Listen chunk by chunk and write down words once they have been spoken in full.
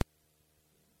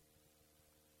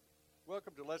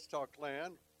Welcome to Let's Talk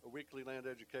Land, a weekly land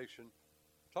education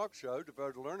talk show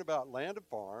devoted to learn about land and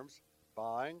farms,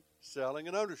 buying, selling,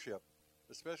 and ownership,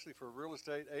 especially for real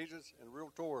estate agents and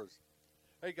realtors.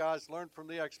 Hey guys, learn from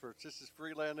the experts. This is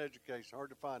free land education,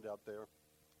 hard to find out there.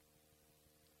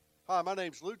 Hi, my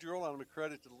name's Lou Jewell, and I'm an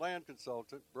accredited land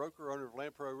consultant, broker, owner of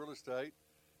Land Pro Real Estate,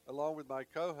 along with my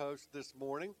co-host this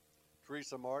morning,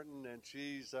 Teresa Martin, and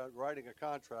she's writing a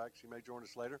contract. She may join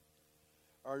us later.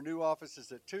 Our new office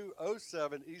is at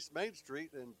 207 East Main Street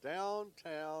in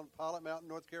downtown Pilot Mountain,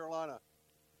 North Carolina.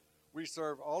 We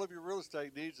serve all of your real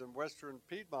estate needs in western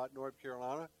Piedmont, North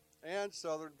Carolina, and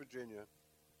southern Virginia.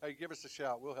 Hey, give us a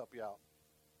shout. We'll help you out.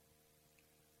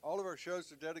 All of our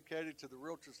shows are dedicated to the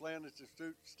Realtors Land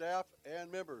Institute staff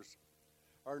and members.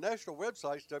 Our national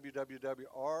website is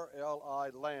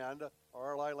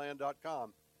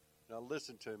www.rliland.com. Now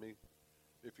listen to me.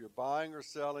 If you're buying or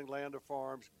selling land or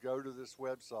farms, go to this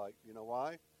website. You know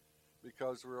why?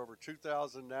 Because we're over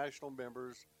 2,000 national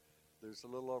members. There's a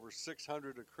little over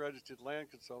 600 accredited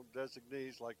land consultant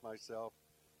designees like myself.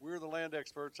 We're the land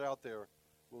experts out there.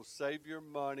 We'll save your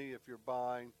money if you're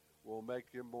buying. We'll make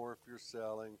you more if you're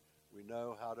selling. We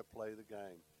know how to play the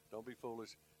game. Don't be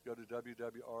foolish. Go to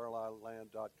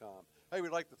www.rliland.com. Hey,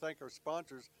 we'd like to thank our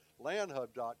sponsors,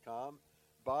 landhub.com.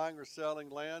 Buying or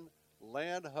selling land,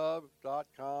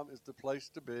 landhub.com is the place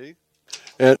to be.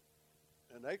 And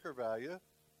Acre Value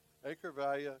is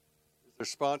their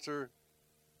sponsor,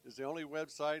 is the only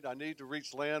website I need to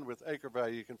reach land with Acre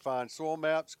Value. You can find soil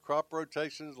maps, crop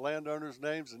rotations, landowners'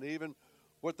 names, and even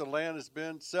what the land has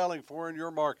been selling for in your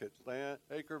market.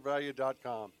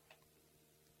 Acrevalue.com.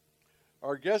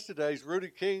 Our guest today is Rudy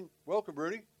King. Welcome,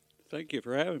 Rudy. Thank you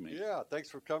for having me. Yeah, thanks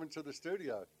for coming to the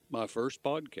studio. My first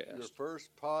podcast. Your first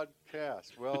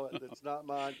podcast. Well, it's not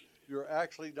mine. You're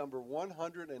actually number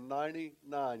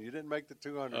 199. You didn't make the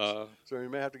 200, so we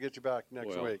may have to get you back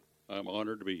next week. I'm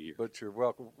honored to be here. But you're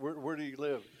welcome. Where do you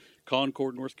live?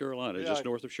 Concord, North Carolina, just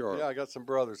north of Charlotte. Yeah, I got some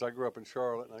brothers. I grew up in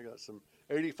Charlotte, and I got some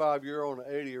 85-year-old and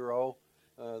 80-year-old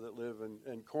that live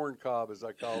in Corn Cob, as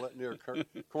I call it, near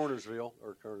Cornersville.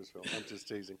 I'm just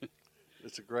teasing.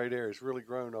 It's a great area. It's really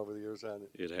grown over the years, hasn't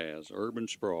it? It has. Urban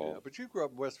sprawl. Yeah, but you grew up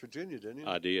in West Virginia, didn't you?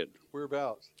 I did.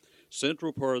 Whereabouts?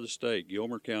 Central part of the state,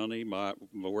 Gilmer County.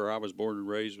 Where I was born and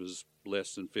raised was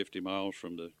less than 50 miles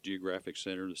from the geographic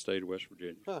center of the state of West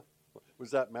Virginia. Huh.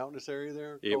 Was that mountainous area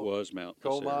there? It was mountainous.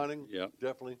 Coal mining? Yeah.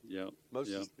 Definitely? Yeah.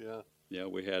 Yeah. Yeah,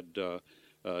 we had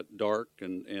dark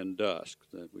and dusk.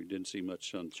 We didn't see much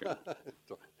sunshine.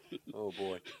 Oh,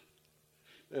 boy.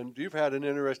 And you've had an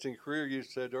interesting career. You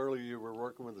said earlier you were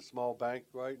working with a small bank,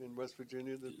 right, in West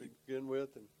Virginia to begin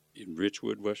with? In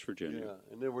Richwood, West Virginia.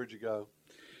 Yeah. And then where'd you go?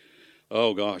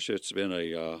 Oh gosh, it's been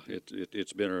a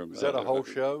it's been a. Is that a whole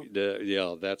show?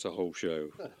 Yeah, that's a whole show.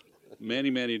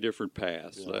 many different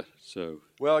paths. Yeah. So.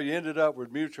 Well, you ended up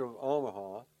with Mutual of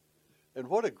Omaha, and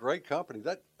what a great company!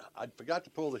 That I forgot to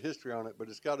pull the history on it, but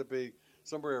it's got to be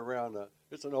somewhere around.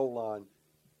 It's an old line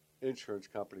insurance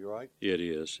company, right? It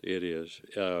is.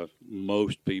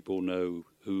 Most people know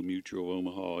who Mutual of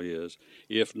Omaha is.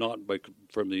 If not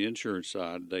from the insurance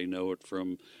side, they know it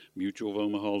from Mutual of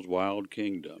Omaha's Wild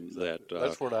Kingdom.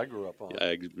 That's what I grew up on.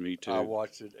 Me too. I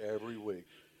watched it every week.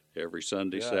 Every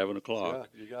Sunday, 7 o'clock.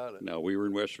 Yeah, you got it. Now, we were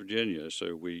in West Virginia,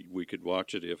 so we could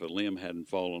watch it if a limb hadn't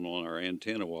fallen on our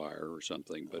antenna wire or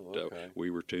something, but we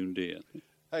were tuned in.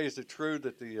 Hey, is it true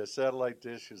that the satellite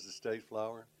dish is the state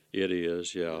flower? It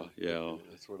is, yeah.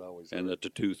 That's what I always heard. And that the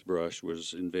toothbrush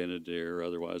was invented there.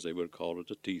 Otherwise, they would have called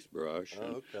it a teeth brush.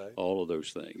 Oh, okay. All of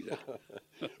those things.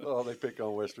 Oh, they pick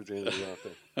on West Virginia, don't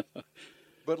they?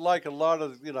 But like a lot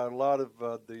of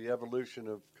the evolution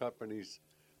of companies,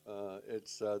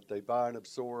 it's they buy and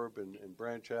absorb and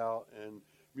branch out. And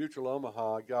Mutual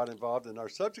Omaha got involved. And our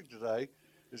subject today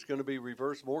is going to be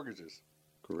reverse mortgages.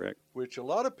 Correct. Which a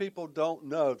lot of people don't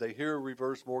know. They hear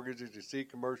reverse mortgages. You see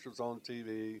commercials on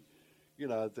TV. You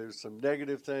know, there's some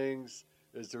negative things,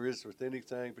 as there is with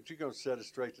anything. But you're going to set it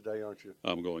straight today, aren't you?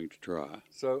 I'm going to try.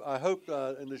 So I hope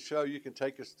in the show you can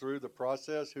take us through the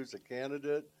process, who's a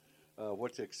candidate,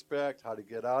 what to expect, how to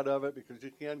get out of it, because you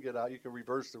can get out. You can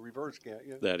reverse the reverse, can't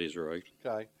you? That is right.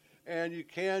 Okay. And you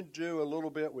can do a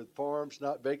little bit with farms,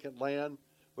 not vacant land.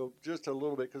 But just a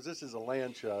little bit, because this is a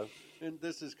land show, and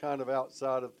this is kind of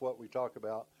outside of what we talk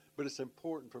about, but it's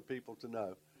important for people to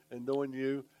know. And knowing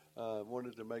you,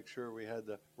 wanted to make sure we had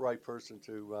the right person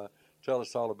to tell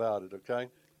us all about it, okay?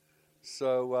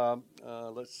 So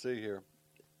let's see here.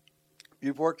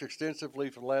 You've worked extensively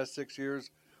for the last 6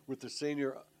 years with the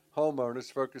senior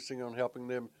homeowners, focusing on helping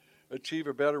them achieve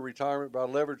a better retirement by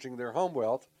leveraging their home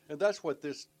wealth. And that's what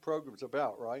this program's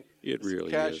about, right? It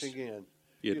really cashing is. in.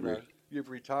 you've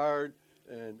retired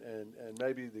and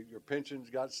maybe your pensions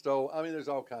got stolen. I mean, there's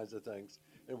all kinds of things.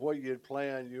 And what you had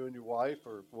planned, you and your wife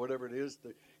or whatever it is,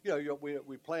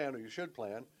 we plan, or you should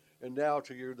plan, and now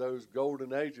to those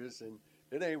golden ages, and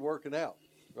it ain't working out,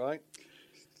 right?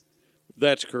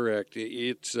 That's correct.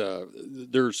 It's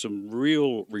there's some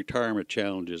real retirement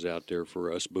challenges out there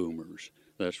for us boomers.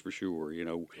 That's for sure.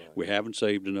 Right. We haven't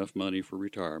saved enough money for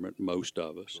retirement, most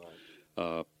of us.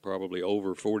 Right. Probably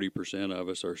over 40% of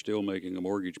us are still making a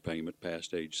mortgage payment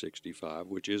past age 65,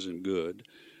 which isn't good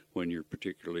when you're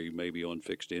particularly maybe on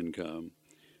fixed income.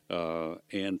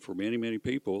 And for many, many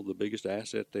people, the biggest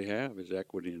asset they have is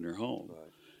equity in their home.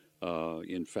 Right.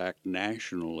 In fact,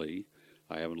 nationally,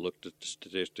 I haven't looked at the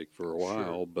statistic for a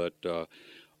while, Sure. but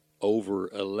over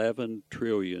 $11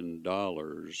 trillion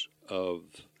of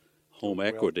home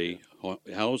Wealth, equity,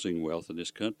 housing wealth in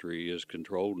this country is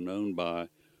controlled and owned by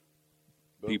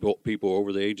people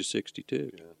over the age of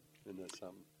 62. Yeah, isn't that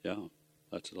something? Yeah,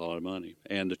 that's a lot of money.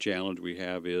 And the challenge we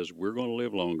have is we're going to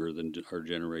live longer than our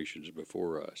generations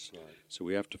before us. Right. So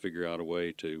we have to figure out a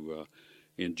way to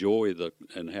enjoy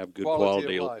and have good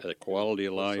Quality of life. quality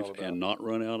of That's life all about. and not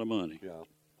run out of money.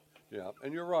 Yeah,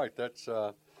 and you're right. That's,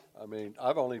 I mean,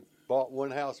 I've only bought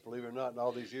one house, believe it or not, in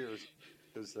all these years,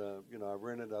 because I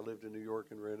rented. I lived in New York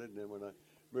and rented, and then when I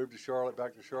moved to Charlotte,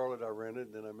 back to Charlotte, I rented,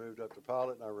 and then I moved up to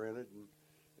Pilot and I rented,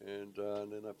 and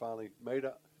then I finally made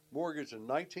a mortgage in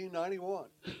 1991.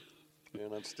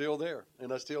 And I'm still there,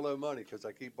 and I still owe money because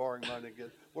I keep borrowing money to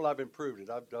get. Well, I've improved it.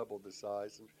 I've doubled the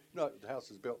size, and the house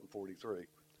was built in '43,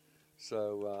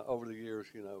 so over the years,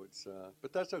 it's.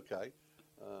 But that's okay.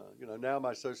 Now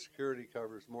my Social Security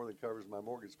more than covers my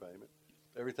mortgage payment.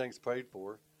 Everything's paid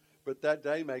for, but that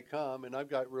day may come, and I've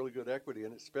got really good equity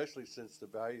in it, especially since the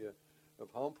value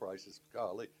of home prices.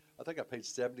 Golly, I think I paid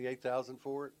 $78,000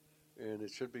 for it, and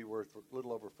it should be worth a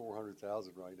little over $400,000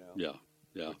 right now.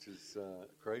 Yeah. Which is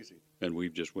crazy. And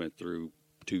we've just went through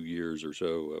 2 years or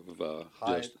so of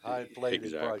high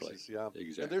inflated prices. Yeah,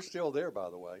 exactly. And they're still there, by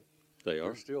the way. They are.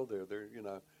 They're still there.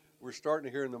 We're starting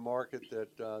to hear in the market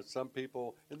that some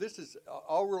people, and this is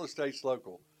all real estate's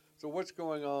local. So what's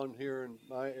going on here in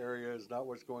my area is not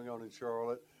what's going on in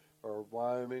Charlotte or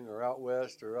Wyoming or out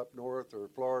west or up north or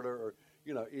Florida or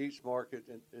each market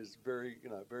is very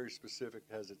very specific,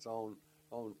 has its own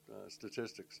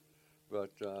statistics,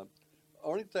 but.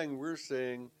 Only thing we're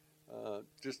seeing,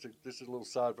 this is a little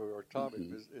side of our topic,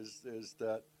 is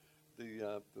that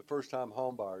the first-time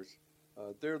home buyers,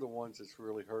 they're the ones that's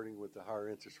really hurting with the higher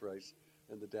interest rates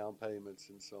and the down payments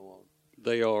and so on.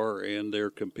 They are, and they're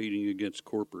competing against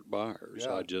corporate buyers.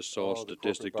 Yeah. I just saw a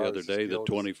statistic the corporate other buyers day that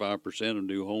killed us. 25% of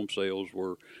new home sales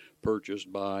were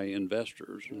purchased by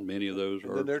investors, and many of those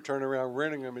And are. then they're turning around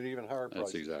renting them at even higher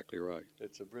prices. That's exactly right.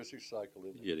 It's a vicious cycle,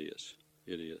 isn't it?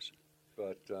 It is.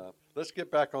 But let's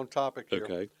get back on topic here.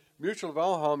 Okay. Mutual of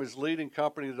Omaha Home is a leading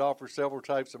company that offers several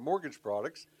types of mortgage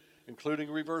products,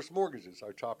 including reverse mortgages,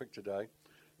 our topic today.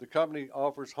 The company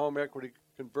offers home equity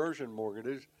conversion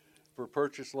mortgages for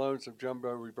purchase loans of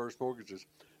jumbo reverse mortgages.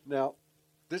 Now,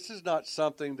 this is not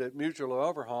something that Mutual of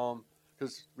Omaha Home,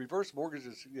 because reverse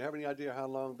mortgages, you have any idea how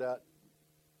long that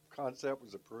concept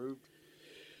was approved?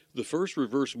 The first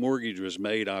reverse mortgage was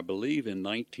made, I believe, in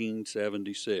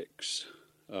 1976.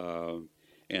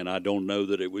 And I don't know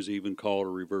that it was even called a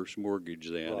reverse mortgage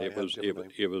then. Right,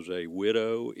 it was a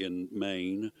widow in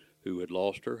Maine who had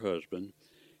lost her husband.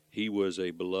 He was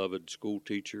a beloved school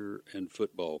teacher and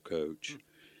football coach,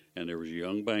 and there was a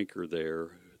young banker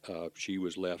there. She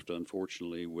was left,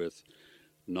 unfortunately, with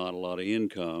not a lot of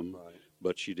income, Right.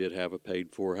 but she did have a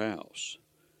paid-for house.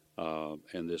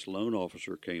 And this loan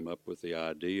officer came up with the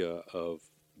idea of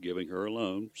giving her a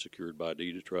loan secured by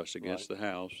deed of trust against the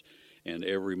house, and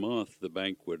every month the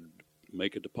bank would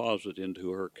make a deposit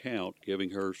into her account,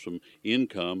 giving her some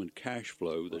income and cash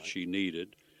flow that she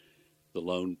needed. The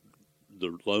loan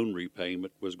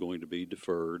repayment was going to be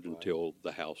deferred until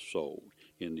the house sold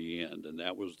in the end, and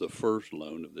that was the first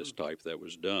loan of this type that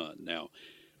was done. Now,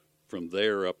 from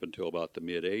there up until about the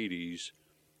mid-'80s,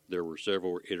 there were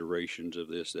several iterations of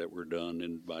this that were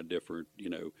done by different,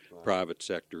 private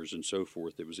sectors and so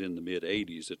forth. It was in the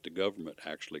mid-'80s that the government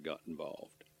actually got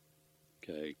involved.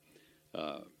 Okay.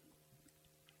 And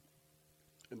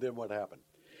then what happened?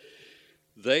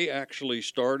 They actually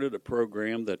started a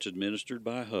program that's administered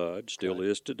by HUD, still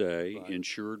is today,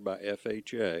 insured by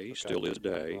FHA, still is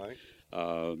today.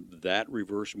 That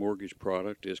reverse mortgage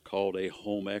product is called a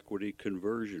home equity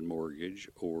conversion mortgage,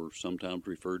 or sometimes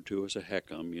referred to as a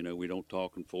HECM. We don't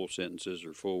talk in full sentences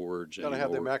or full words anymore. Gotta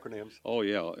have them acronyms. Oh,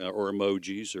 yeah, or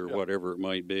emojis or whatever it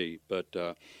might be.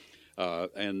 But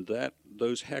And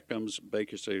those HECMs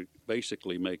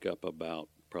basically make up about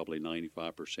probably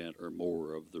 95% or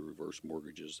more of the reverse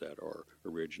mortgages that are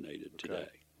originated today.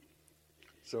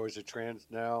 So is it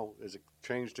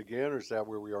changed again, or is that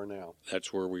where we are now?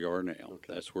 That's where we are now.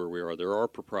 Okay. That's where we are. There are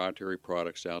proprietary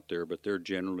products out there, but they're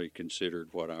generally considered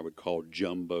what I would call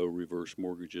jumbo reverse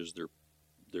mortgages.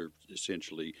 They're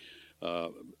essentially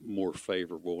more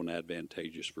favorable and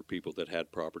advantageous for people that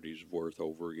had properties worth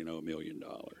over $1 million.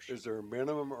 Is there a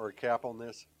minimum or a cap on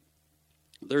this?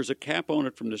 There's a cap on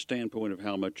it from the standpoint of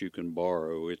how much you can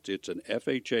borrow. It's an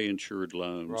FHA insured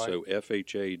loan, right. So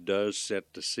FHA does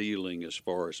set the ceiling as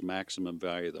far as maximum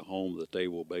value of the home that they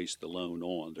will base the loan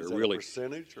on. Is that a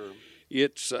percentage or?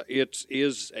 It's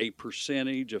a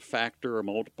percentage, a factor, a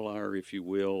multiplier, if you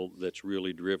will, that's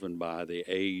really driven by the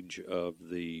age of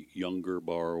the younger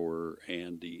borrower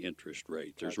and the interest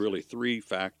rate. There's really three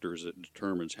factors that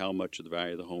determines how much of the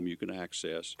value of the home you can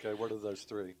access. Okay, what are those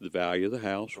three? The value of the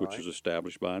house, which is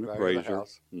established by an appraiser.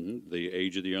 The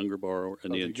age of the younger borrower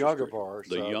and the interest younger rate. borrower.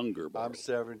 The younger borrower. I'm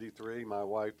 73. My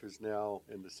wife is now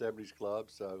in the 70s club,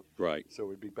 so So it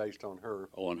would be based on her.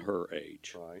 On her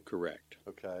age. Right. Correct.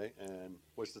 Okay, and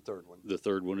what's the third one? The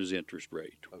third one is interest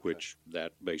rate, which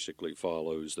that basically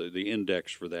follows. The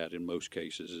index for that in most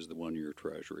cases is the 1-year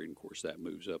Treasury, and of course that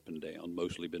moves up and down.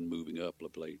 Mostly been moving up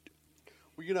of late.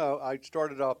 Well, I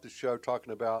started off the show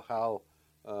talking about how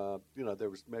there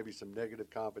was maybe some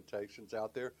negative connotations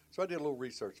out there, so I did a little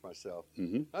research myself.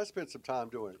 Mm-hmm. I spent some time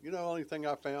doing it. The only thing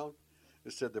I found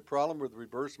is that the problem with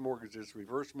reverse mortgages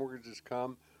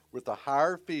come with the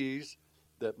higher fees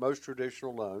that most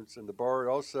traditional loans, and the borrower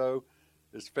also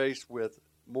is faced with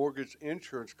mortgage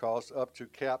insurance costs up to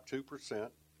cap 2%,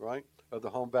 right, of the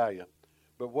home value.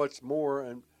 But what's more,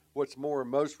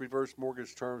 most reverse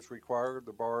mortgage terms require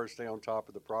the borrower stay on top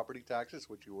of the property taxes,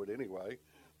 which you would anyway,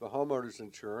 the homeowner's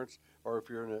insurance, or if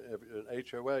you're in an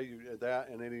HOA, that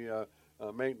and any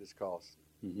maintenance costs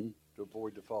to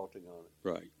avoid defaulting on it.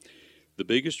 Right. The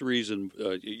biggest reason,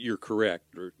 you're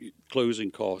correct,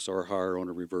 closing costs are higher on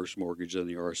a reverse mortgage than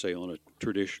they are, say, on a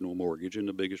traditional mortgage, and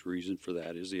the biggest reason for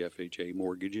that is the FHA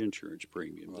mortgage insurance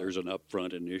premium. Right. There's an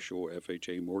upfront initial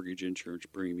FHA mortgage insurance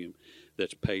premium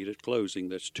that's paid at closing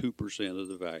that's 2% of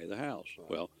the value of the house. Right.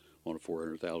 Well, on a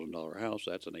 $400,000 house,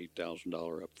 that's an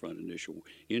 $8,000 upfront initial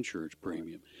insurance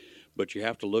premium. Right. But you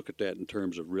have to look at that in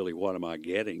terms of really what am I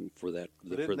getting for that.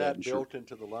 Isn't that built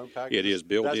into the loan package? It is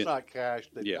built in. That's not cash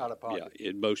out of pocket. Yeah,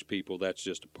 in most people, that's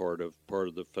just a part of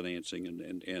the financing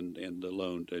and the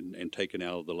loan and taken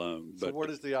out of the loan. So what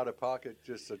is the out of pocket?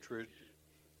 Just a true.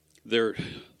 There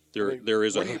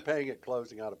is what are you paying at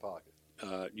closing out of pocket?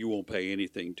 You won't pay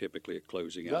anything typically at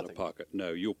closing Nothing. Out of pocket.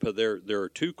 No, you'll pay. There are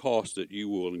two costs that you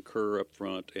will incur up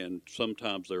front, and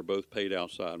sometimes they're both paid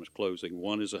outside of closing.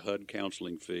 One is a HUD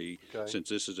counseling fee. Okay. Since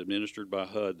this is administered by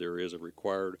HUD, there is a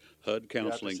required HUD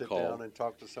counseling you have to sit call. Down and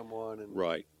talk to someone.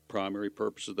 Right. Primary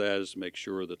purpose of that is to make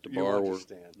sure that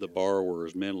the borrower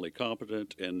is mentally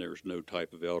competent and there's no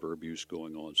type of elder abuse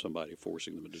going on, somebody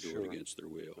forcing them to do it against their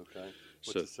will. Okay.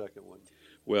 What's the second one?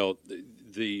 Well,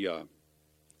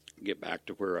 get back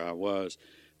to where I was.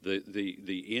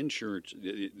 The insurance,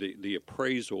 the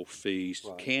appraisal fees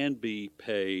can be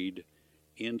paid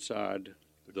inside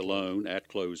the loan at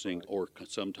closing, or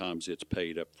sometimes it's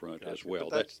paid up front as well.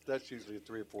 But that's usually a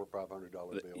 $300 or $400, $500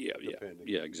 bill.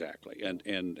 Yeah, exactly.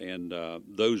 And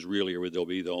those really they'll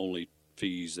be the only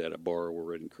fees that a borrower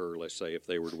would incur. Let's say if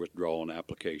they were to withdraw an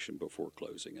application before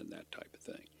closing and that type of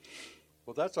thing.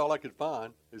 Well, that's all I could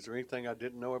find. Is there anything I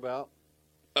didn't know about?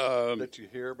 That you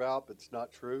hear about that's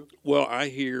not true? Well, I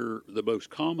hear the most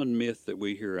common myth that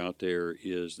we hear out there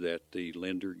is that the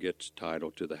lender gets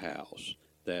title to the house.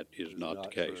 That is not the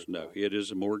case. True, no, it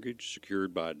is a mortgage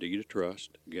secured by a deed of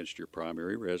trust against your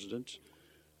primary residence,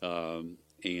 and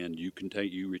you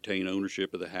retain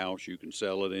ownership of the house. You can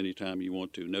sell it anytime you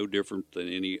want to. No different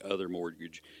than any other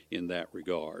mortgage in that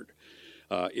regard.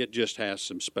 It just has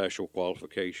some special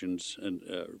qualifications and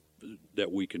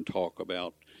that we can talk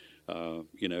about.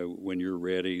 When you're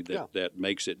ready, that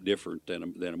makes it different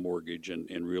than a mortgage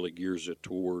and really gears it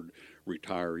toward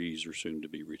retirees or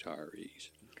soon-to-be retirees.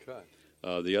 Okay.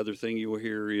 The other thing you will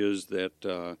hear is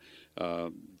that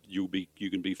you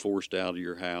can be forced out of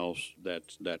your house.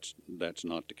 That's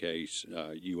not the case.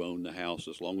 You own the house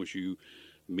as long as you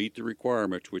meet the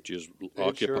requirements, which is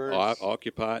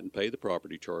occupy it and pay the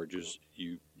property charges.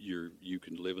 You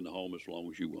can live in the home as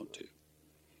long as you want to.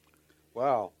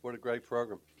 Wow, what a great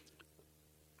program.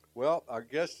 Well, our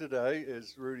guest today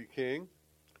is Rudy King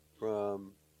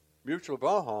from Mutual of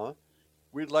Omaha.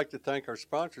 We'd like to thank our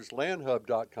sponsors,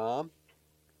 landhub.com,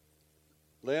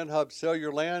 Land Hub, sell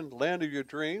your land of your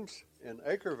dreams, and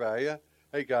Acre Value.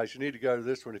 Hey guys, you need to go to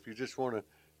this one if you just want to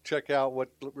check out what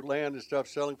land and stuff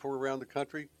selling for around the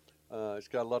country. It's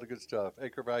got a lot of good stuff.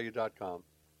 AcreValue.com.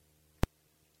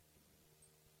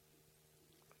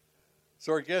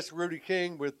 So our guest Rudy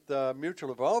King with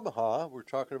Mutual of Omaha. We're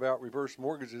talking about reverse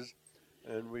mortgages,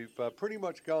 and we've pretty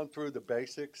much gone through the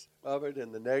basics of it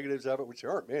and the negatives of it, which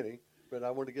aren't many, but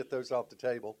I want to get those off the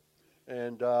table.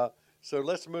 And so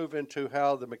let's move into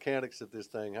how the mechanics of this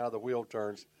thing, how the wheel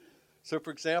turns. So,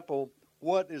 for example,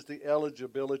 what is the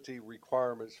eligibility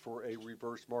requirements for a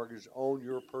reverse mortgage on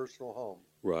your personal home?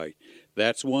 Right.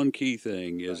 That's one key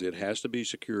thing is it has to be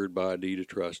secured by a deed of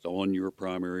trust on your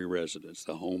primary residence,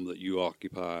 the home that you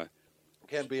occupy.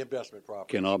 Can be investment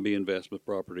property. Cannot be investment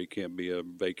property, can't be a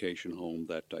vacation home,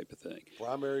 that type of thing.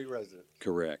 Primary residence.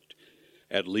 Correct.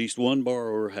 At least one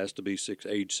borrower has to be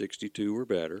age 62 or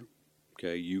better.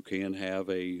 Okay, you can have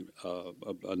a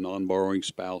non-borrowing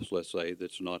spouse, let's say,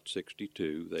 that's not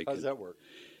 62. How does that work?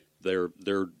 They're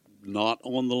not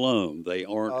on the loan. They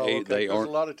aren't. They aren't.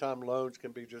 A lot of time loans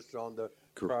can be just on the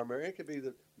primary. It could be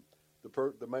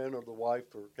the man or the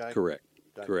wife or guy. Correct.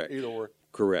 Okay. Correct. Either or.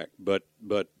 Correct. But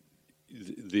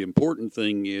the important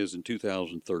thing is in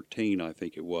 2013, I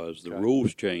think it was, the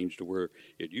rules changed to where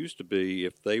it used to be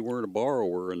if they weren't a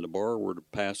borrower and the borrower were to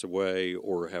pass away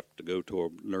or have to go to a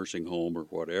nursing home or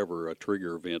whatever, a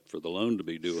trigger event for the loan to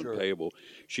be due and payable,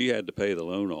 she had to pay the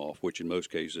loan off, which in most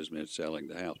cases meant selling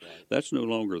the house. Right. That's no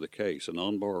longer the case. A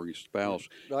non-borrowing spouse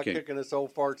not kicking us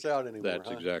old farts out anymore. That's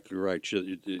exactly right.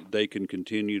 They can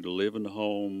continue to live in the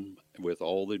home with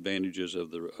all the advantages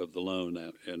of the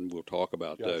loan, and we'll talk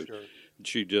about those. Sure.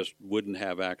 She just wouldn't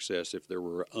have access if there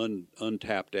were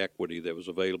untapped equity that was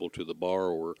available to the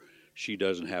borrower. She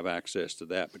doesn't have access to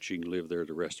that, but she can live there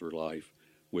the rest of her life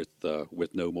with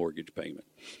no mortgage payment.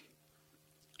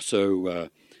 So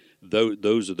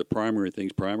those are the primary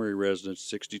things. Primary residence,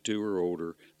 62 or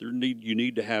older. You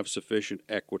need to have sufficient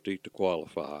equity to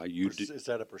qualify. Is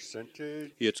that a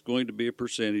percentage? It's going to be a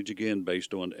percentage, again,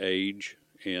 based on age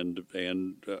and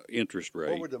interest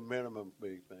rate. What would the minimum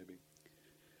be, maybe?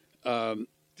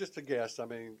 Just a guess. I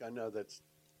mean, I know it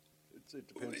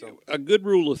depends on a good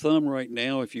rule of thumb right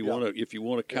now. If you want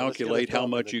to calculate how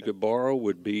much you could borrow,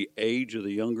 would be age of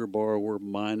the younger borrower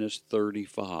minus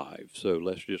 35. So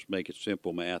let's just make it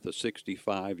simple math. A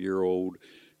 65-year-old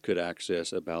could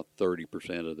access about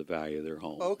 30% of the value of their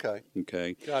home. Okay.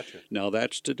 Okay. Gotcha. Now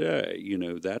that's today.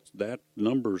 That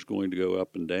number is going to go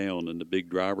up and down, and the big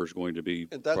driver is going to be.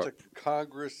 And that's a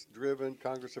Congress-driven,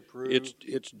 Congress-approved.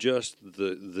 It's just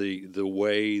the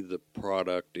way the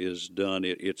product is done.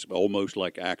 It's almost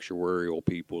like actuarial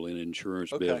people in insurance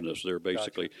business. They're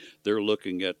basically they're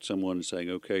looking at someone and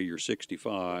saying, okay, you're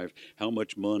 65. How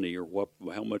much money or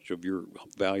how much of your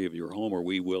value of your home are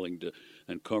we willing to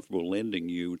and comfortable lending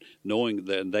you, knowing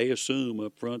that they assume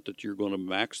up front that you're going to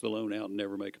max the loan out and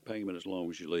never make a payment as long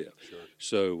as you live. Sure.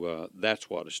 So that's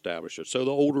what establishes. So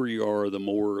the older you are, the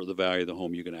more the value of the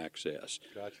home you can access.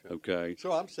 Gotcha. Okay.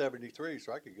 So I'm 73,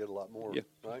 so I could get a lot more,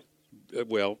 right?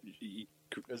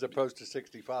 As opposed to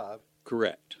 65.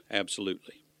 Correct.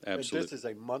 Absolutely. And this is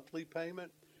a monthly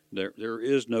payment? There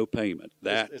is no payment.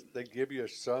 They give you a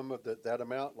sum of that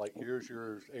amount, like here's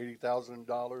your $80,000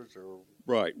 or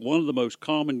right. One of the most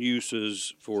common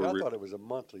uses for. I thought it was a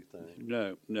monthly thing.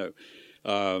 No.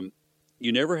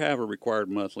 You never have a required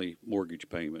monthly mortgage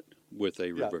payment with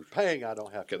a reverse. Paying I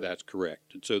don't have to. That's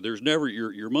correct. So there's never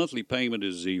your monthly payment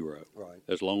is zero. Right.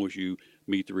 As long as you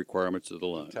meet the requirements of the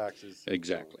loan. Taxes.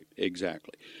 Exactly.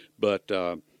 But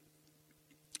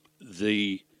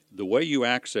the way you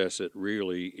access it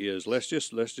really is let's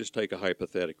just take a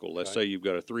hypothetical. Let's say you've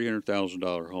got a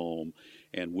 $300,000 home,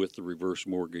 and with the reverse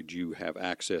mortgage you have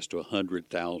access to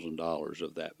 $100,000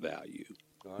 of that value.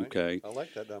 All right. Okay. I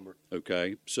like that number.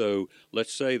 Okay. So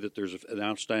let's say that there's an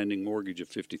outstanding mortgage of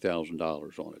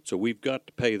 $50,000 on it. So we've got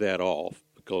to pay that off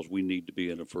because we need to be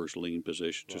in a first lien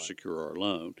position to secure our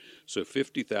loan. So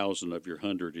 $50,000 of your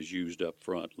 100 is used up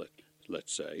front.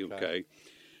 Let's say. Okay.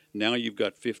 Now you've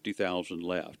got $50,000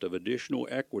 left of additional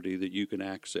equity that you can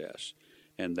access,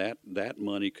 and that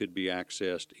money could be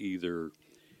accessed either.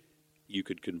 You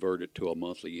could convert it to a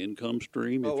monthly income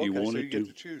stream if you wanted so you get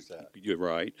to choose that. You're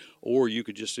right, or you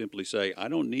could just simply say, "I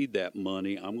don't need that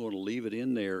money. I'm going to leave it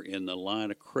in there in the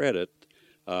line of credit."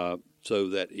 So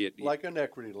that like an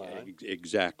equity line.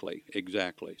 Exactly.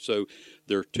 So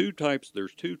there's two types of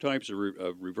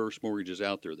reverse mortgages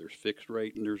out there. There's fixed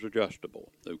rate and there's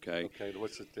adjustable. Okay. Okay.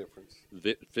 What's the difference?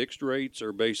 Fixed rates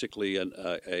are basically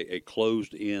a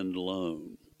closed end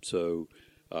loan. So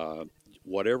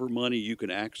whatever money you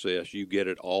can access, you get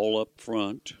it all up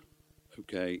front.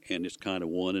 okay, and it's kind of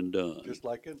one and done. Just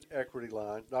like an equity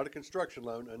line, not a construction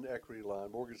loan, an equity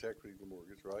line, mortgage equity to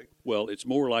mortgage, right? Well, it's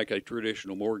more like a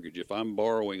traditional mortgage. If I'm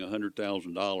borrowing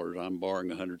 $100,000, I'm borrowing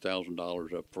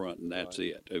 $100,000 up front, and that's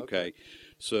Right. it. Okay,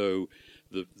 so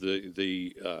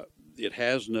the it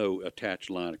has no attached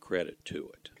line of credit to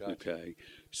it. Gotcha. Okay,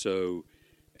 so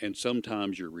and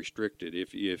sometimes you're restricted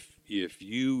if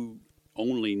you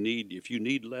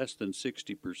need less than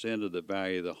 60% of the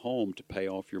value of the home to pay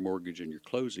off your mortgage and your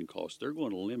closing costs, they're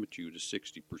going to limit you to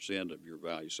 60% of your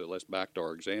value. So let's back to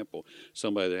our example.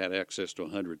 Somebody that had access to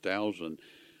 100,000,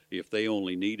 if they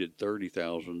only needed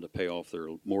 30,000 to pay off their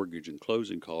mortgage and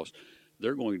closing costs,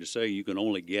 they're going to say you can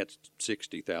only get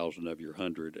 60,000 of your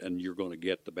 100, and you're going to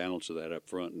get the balance of that up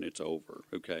front, and it's over.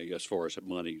 Okay, as far as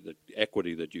money, the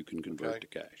equity that you can convert to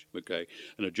cash. Okay,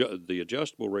 and the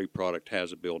adjustable rate product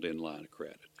has a built-in line of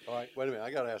credit. All right, wait a minute. I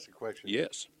got to ask a question.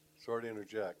 Yes. Sorry to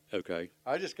interject. Okay.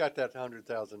 I just got that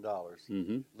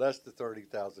 $100,000, less the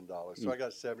 $30,000. So I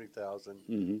got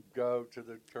 70,000. Go to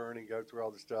the attorney, go through all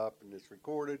the stuff, and it's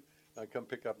recorded. I come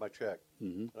pick up my check,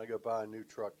 and I go buy a new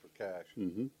truck for cash.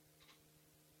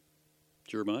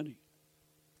 It's your money.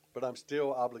 But I'm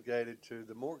still obligated to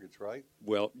the mortgage, right?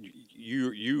 Well,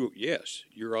 yes,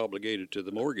 you're obligated to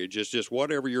the mortgage. It's just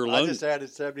whatever your loan. I just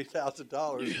added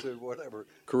 $70,000 to whatever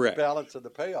Correct. the balance of the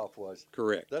payoff was.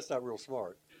 Correct. That's not real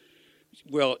smart.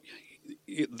 Well,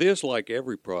 this, like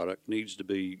every product, needs to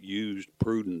be used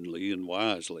prudently and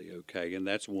wisely. Okay, and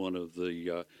that's one of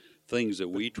the things that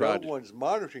we try. No one's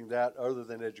monitoring that other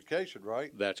than education,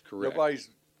 right? That's correct.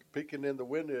 Nobody's peeking in the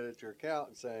window at your account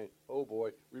and saying, "Oh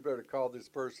boy, we better call this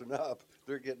person up.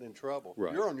 They're getting in trouble."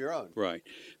 Right. You're on your own. Right.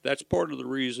 That's part of the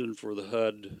reason for the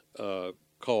HUD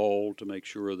call, to make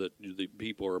sure that the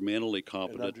people are mentally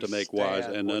competent to make wise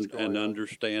and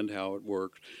understand how it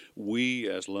works. We,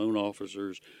 as loan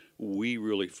officers, we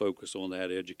really focus on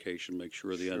that education, make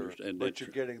sure they understand. But you're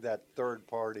getting that third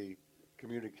party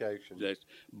communication.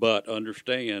 But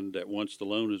understand that once the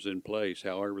loan is in place,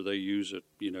 however they use it,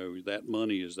 that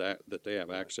money is that they have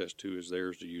access to is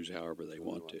theirs to use however they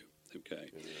want to.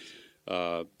 Okay.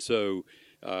 So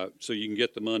you can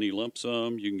get the money lump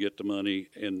sum, you can get the money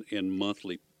in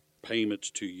monthly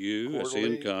payments to you as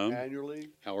income, annually,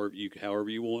 however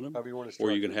you want them, however you want to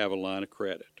or you can have a line of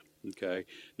credit. Okay.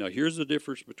 Now here's the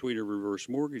difference between a reverse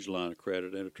mortgage line of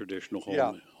credit and a traditional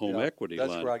home equity line.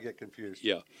 That's where I get confused.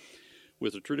 Yeah.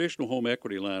 With a traditional home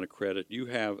equity line of credit, you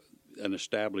have an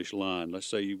established line. Let's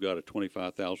say you've got a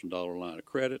 $25,000 line of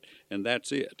credit, and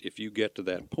that's it. If you get to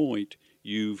that point,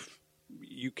 you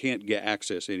can't get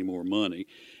access any more money.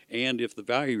 And if the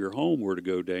value of your home were to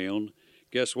go down,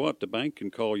 guess what? The bank can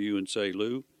call you and say,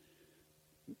 Lou,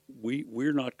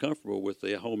 we're not comfortable with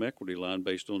the home equity line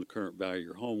based on the current value of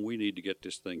your home. We need to get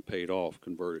this thing paid off,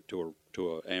 converted to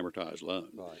an amortized loan.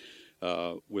 Right.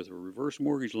 With a reverse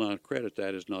mortgage line of credit,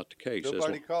 that is not the case.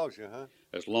 Nobody calls you, huh?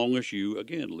 As long as you,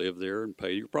 again, live there and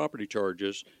pay your property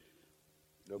charges.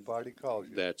 Nobody calls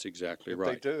you. That's exactly if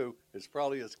right. If they do, it's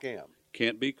probably a scam.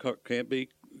 Can't be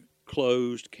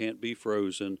closed, can't be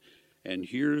frozen. And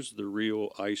here's the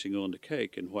real icing on the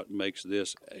cake, and what makes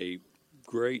this a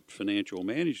great financial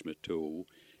management tool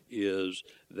is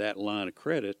that line of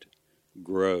credit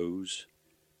grows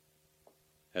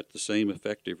at the same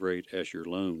effective rate as your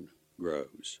loan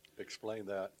grows. Explain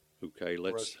that. Okay,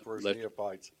 for us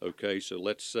neophytes. Okay, so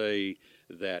let's say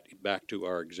that, back to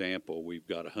our example, we've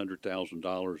got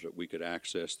 $100,000 that we could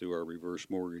access through our reverse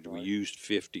mortgage. Right. We used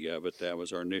 50 of it. That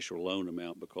was our initial loan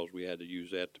amount because we had to use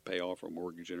that to pay off our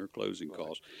mortgage and our closing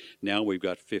costs. Now we've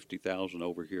got $50,000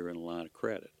 over here in a line of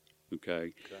credit.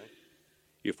 Okay.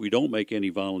 If we don't make any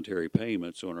voluntary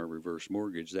payments on our reverse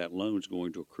mortgage, that loan's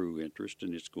going to accrue interest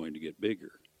and it's going to get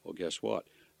bigger. Well, guess what?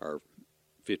 Our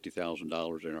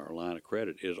 $50,000 in our line of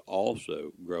credit is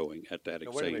also growing at that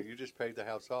wait a minute, you just paid the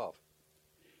house off.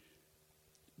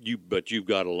 But you've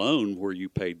got a loan where you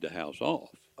paid the house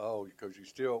off. Oh, because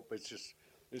it's just,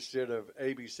 instead of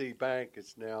ABC Bank,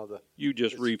 it's now you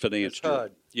just refinanced it's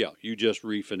HUD. You just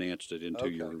refinanced it into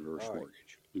your reverse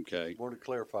mortgage. Okay. I want to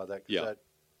clarify that because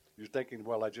you're thinking,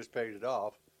 well, I just paid it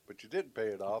off, but you didn't pay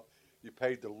it off. You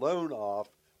paid the loan off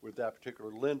with that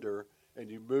particular lender, and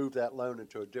you moved that loan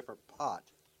into a different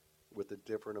pot with a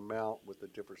different amount, with a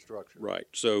different structure. Right.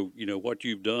 So, what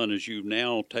you've done is you've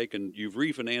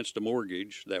refinanced a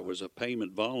mortgage that was a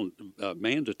payment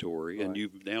mandatory, and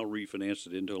you've now refinanced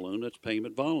it into a loan that's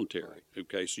payment voluntary. Right.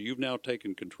 Okay. So you've now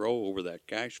taken control over that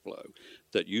cash flow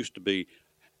that used to be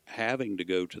having to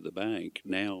go to the bank.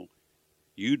 Now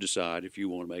You decide if you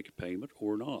want to make a payment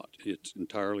or not. It's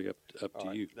entirely up All to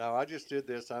right. you. Now, I just did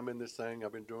this. I'm in this thing.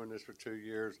 I've been doing this for 2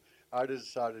 years. I just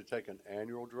decided to take an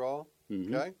annual draw.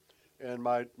 Mm-hmm. Okay. And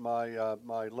my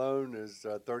loan is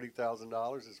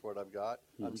 $30,000 is what I've got.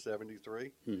 Mm-hmm. I'm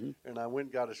 73, Mm-hmm. and I went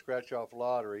and got a scratch off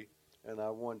lottery, and I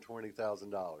won $20,000.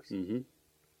 Mm-hmm.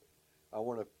 I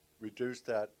want to reduce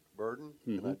that burden.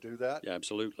 Mm-hmm. Can I do that? Yeah,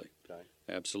 absolutely. Okay.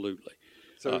 Absolutely.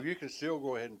 So you can still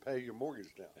go ahead and pay your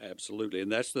mortgage down. Absolutely,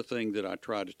 and that's the thing that I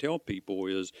try to tell people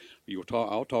is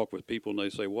I'll talk with people and they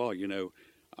say, well,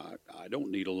 I don't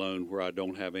need a loan where I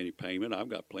don't have any payment. I've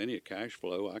got plenty of cash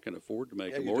flow. I can afford to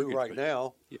make a mortgage. You do right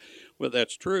now. Yeah. Well,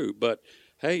 that's true, but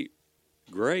hey,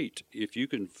 great if you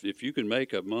can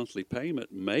make a monthly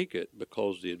payment, make it,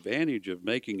 because the advantage of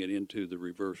making it into the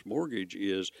reverse mortgage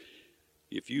is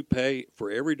if you pay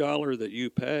for every dollar that you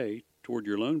pay toward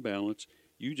your loan balance,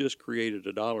 you just created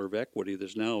a dollar of equity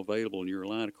that's now available in your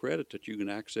line of credit that you can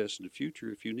access in the future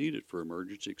if you need it for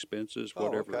emergency expenses,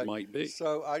 whatever it might be.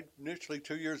 So I initially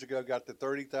 2 years ago got the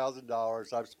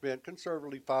 $30,000. I've spent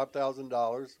conservatively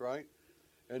 $5,000, right?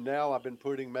 And now I've been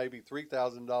putting maybe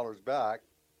 $3,000 back.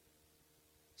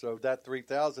 So that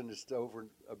 $3,000 is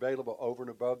available over and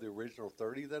above the original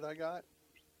 30 that I got.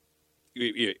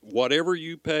 Whatever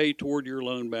you pay toward your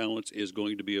loan balance is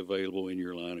going to be available in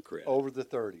your line of credit. Over the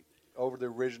 30. Over the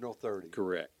original 30.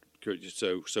 Correct.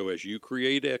 So as you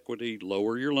create equity,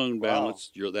 lower your loan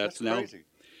balance. That's now crazy.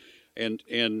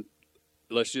 And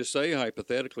let's just say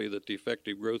hypothetically that the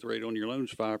effective growth rate on your loan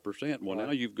is 5%. Well,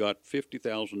 now you've got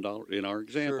 $50,000 in our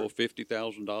example,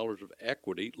 $50,000 of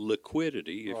equity,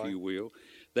 liquidity, if you will,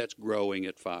 that's growing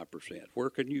at 5%. Where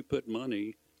can you put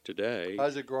money today?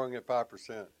 How's it growing at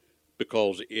 5%?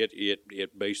 Because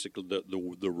it basically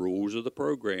the rules of the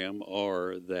program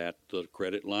are that the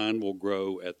credit line will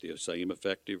grow at the same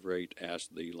effective rate as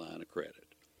the line of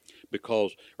credit,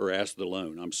 as the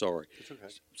loan. I'm sorry. It's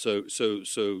okay.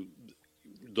 So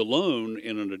the loan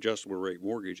in an adjustable rate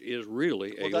mortgage is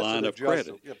really a line of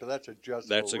credit. Yeah, but that's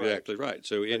adjustable. That's exactly right.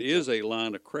 So it is a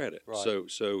line of credit. Right.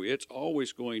 So it's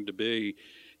always going to be.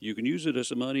 You can use it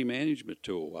as a money management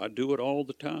tool. I do it all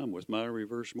the time with my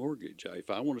reverse mortgage.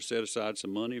 If I want to set aside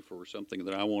some money for something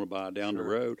that I want to buy down the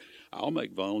road, I'll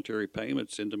make voluntary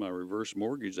payments into my reverse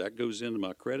mortgage. That goes into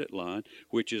my credit line,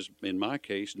 which is, in my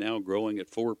case, now growing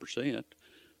at 4%.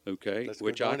 Okay,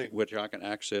 which I can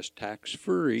access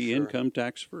tax-free, income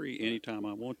tax-free, anytime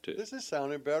I want to. This is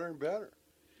sounding better and better.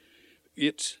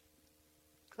 It's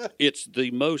the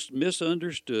most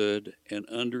misunderstood and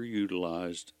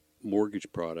underutilized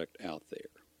mortgage product out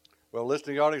there. Well,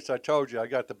 listening audience, I told you I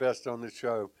got the best on this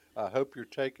show. I hope you're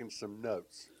taking some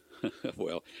notes.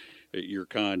 Well, you're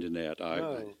kind in that.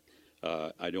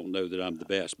 I don't know that I'm the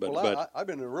best, but I've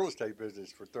been in the real estate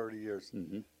business for 30 years.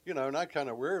 Mm-hmm. And I'm kind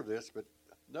of aware of this, but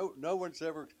no one's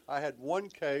ever. I had one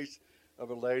case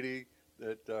of a lady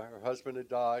that her husband had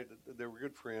died. They were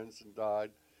good friends and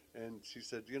died, and she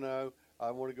said, I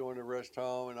want to go in a rest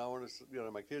home, and I want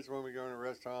to, my kids want me to go in a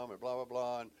rest home, and blah blah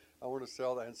blah, and I want to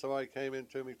sell that. And somebody came in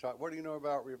to me, what do you know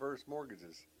about reverse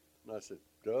mortgages? And I said,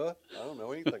 duh, I don't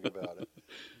know anything about it.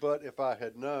 But if I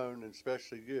had known, and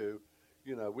especially you,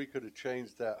 we could have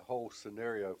changed that whole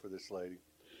scenario for this lady.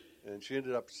 And she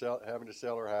ended up having to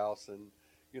sell her house, and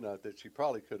that she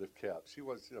probably could have kept. She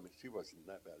wasn't in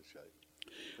that bad a shape.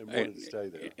 And wanted to stay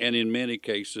there. And in many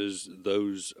cases,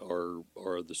 those are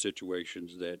the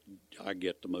situations that I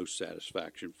get the most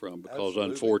satisfaction from, because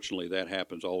unfortunately that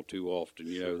happens all too often.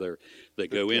 They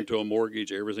go into a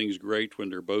mortgage, everything's great when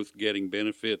they're both getting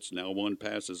benefits. Now one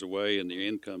passes away and the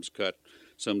income's cut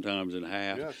sometimes in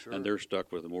half, and they're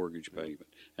stuck with a mortgage payment,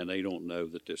 and they don't know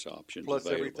that this option's plus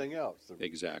available. Everything else.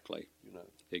 Exactly.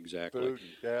 Exactly. Food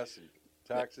and gas and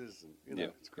taxes, and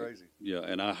it's crazy. Yeah,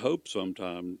 and I hope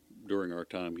sometime during our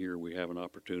time here we have an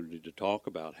opportunity to talk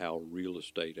about how real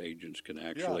estate agents can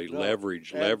actually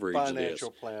leverage financial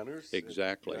this. Planners.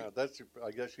 Exactly.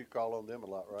 I guess you call on them a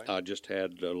lot, right? I just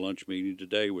had a lunch meeting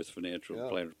today with financial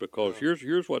planners, because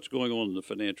here's what's going on in the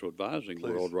financial advising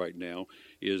world right now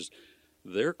is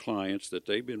their clients that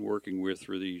they've been working with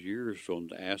through these years on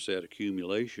asset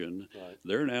accumulation,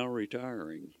 they're now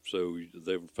retiring. So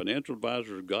the financial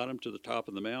advisors got them to the top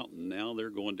of the mountain. Now they're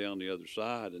going down the other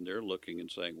side, and they're looking and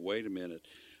saying, wait a minute,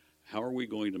 how are we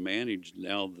going to manage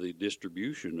now the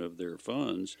distribution of their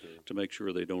funds to make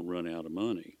sure they don't run out of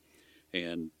money?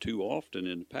 And too often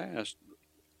in the past,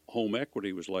 home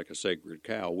equity was like a sacred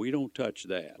cow. We don't touch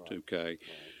that, okay? Right.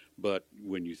 But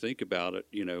when you think about it,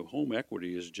 home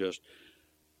equity is just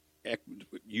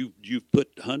you've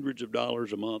put hundreds of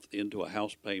dollars a month into a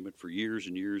house payment for years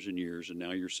and years and years, and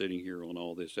now you're sitting here on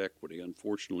all this equity.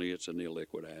 Unfortunately, it's in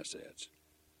illiquid assets.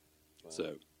 Wow.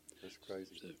 So That's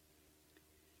crazy.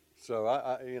 So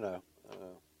I you know,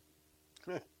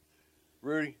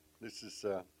 Rudy, this is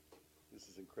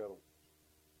incredible.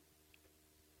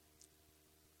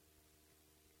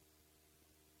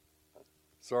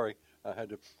 Sorry, I had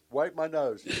to wipe my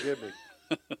nose. Forgive me.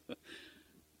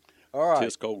 All right.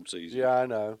 tis cold season. Yeah, I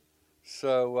know.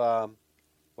 So,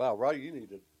 wow, Roddy, you need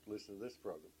to listen to this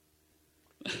program.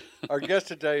 Our guest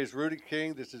today is Rudy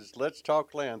King. This is Let's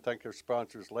Talk Land. Thank our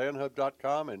sponsors,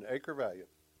 landhub.com and Acre Value.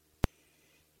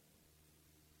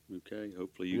 Okay,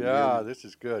 hopefully you can Yeah, hear me. this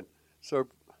is good. So,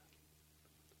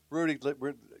 Rudy,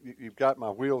 you've got my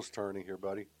wheels turning here,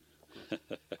 buddy.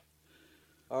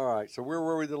 All right, so where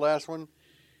were we the last one?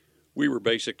 We were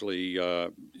basically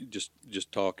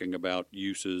just talking about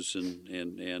uses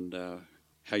and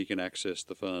how you can access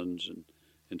the funds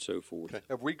and so forth. Okay.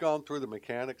 Have we gone through the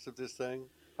mechanics of this thing?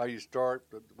 How you start?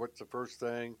 What's the first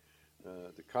thing?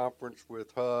 The conference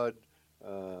with HUD.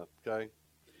 Okay.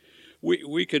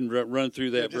 We can run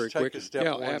through that very just take quickly. a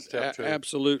step one, step two.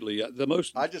 Absolutely.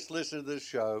 I just listened to this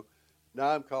show.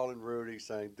 Now I'm calling Rudy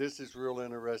saying, this is real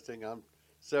interesting. I'm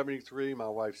 73, my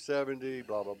wife's 70,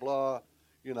 blah, blah, blah.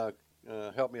 You know,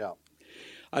 help me out.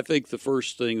 I think the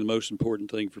first thing, the most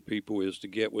important thing for people is to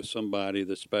get with somebody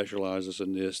that specializes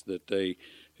in this, that they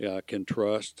can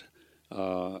trust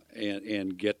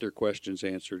and get their questions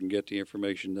answered and get the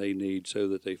information they need so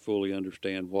that they fully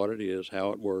understand what it is,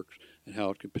 how it works, and how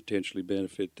it could potentially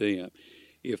benefit them.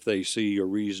 If they see a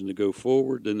reason to go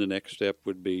forward, then the next step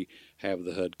would be have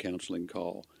the HUD counseling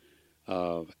call.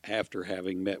 After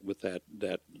having met with that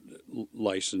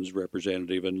licensed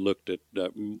representative and looked at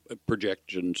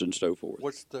projections and so forth.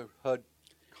 What's the HUD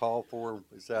call for?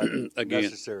 Is that again,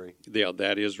 necessary? Yeah,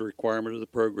 that is a requirement of the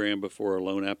program before a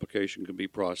loan application can be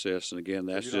processed. And again,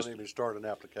 that's you don't even start an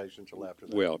application until after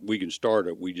that. Well, we can start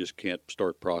it. We just can't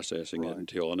start processing Right. it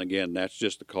until. And again, that's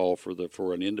just a call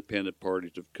for an independent party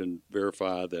to can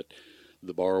verify that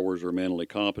the borrowers are mentally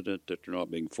competent, that they're not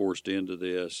being forced into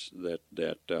this, that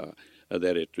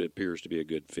it appears to be a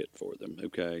good fit for them.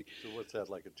 Okay. So what's that,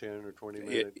 like a 10 or 20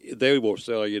 minute? They will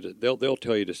tell you they'll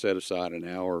tell you to set aside an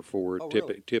hour for it. Oh,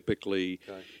 really? Typically,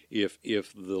 Okay. if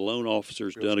the loan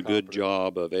officer's Feels done a good confident.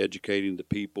 job of educating the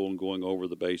people and going over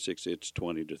the basics, it's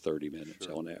 20 to 30 minutes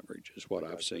Sure. on average is what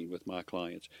I've Gotcha. seen with my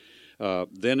clients.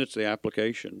 Then it's the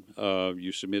application.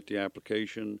 You submit the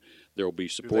application. There will be Do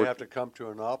support. they have to come to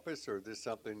an office, or is this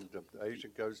something the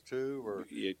agent goes to, or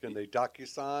can they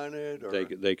DocuSign it? Or?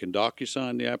 They can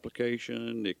DocuSign the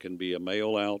application. It can be a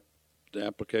mail out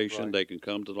application. Right. They can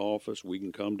come to the office. We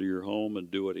can come to your home and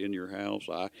do it in your house.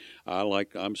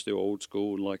 I'm still old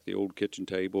school and like the old kitchen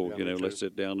table. Yeah, me too. Let's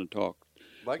sit down and talk.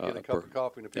 Might get a cup of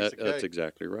coffee and a piece of cake. That's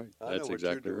exactly right. I know That's what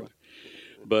exactly you're doing. right.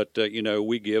 But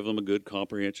we give them a good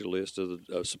comprehensive list of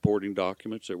the supporting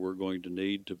documents that we're going to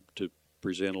need to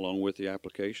present along with the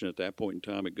application. At that point in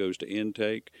time, it goes to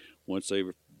intake. Once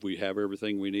we have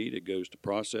everything we need, it goes to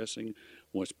processing.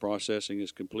 Once processing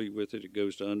is complete with it, it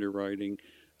goes to underwriting,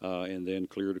 and then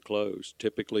clear to close.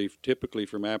 Typically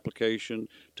from application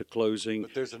to closing.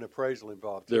 But there's an appraisal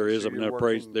involved. There too, is so an you're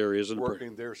appraisal. There is an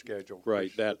working their schedule. Right,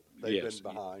 which that- they've yes,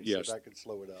 been behind. yes. So that could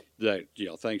slow it up.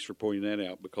 Thanks for pointing that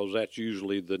out, because that's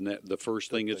usually the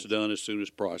first thing that's done as soon as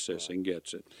processing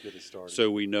gets it. Get it started. So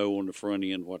we know on the front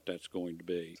end what that's going to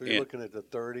be. So you're looking at the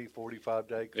 30,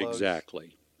 45-day close.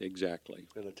 Exactly.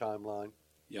 In a timeline.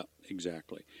 Yeah,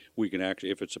 exactly. We can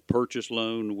actually, if it's a purchase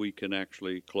loan, we can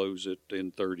actually close it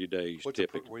in 30 days. What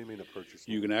Typically, do you mean a purchase?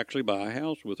 you loan? can actually buy a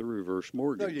house with a reverse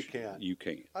mortgage. No, you can't. You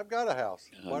can't. I've got a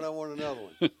house. Why do I want another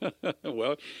one?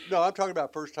 Well, No, I'm talking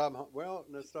about first time. Well,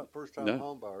 that's not first time No.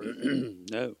 home buyer. Is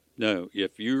it? no.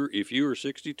 If you're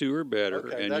 62 or better,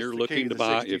 Okay, and that's you're the key looking to to the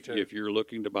buy, 62. if you're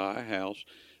looking to buy a house,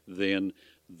 then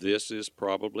this is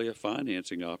probably a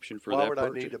financing option for Why that would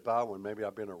purchase. I need to buy one? Maybe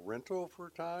I've been a rental for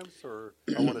times, or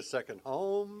I want a second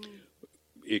home.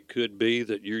 It could be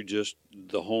that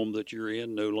the home that you're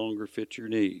in no longer fits your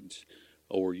needs.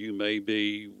 Or you may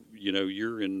be,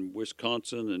 you're in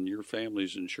Wisconsin and your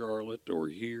family's in Charlotte or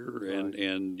here,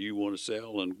 and you want to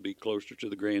sell and be closer to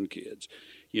the grandkids.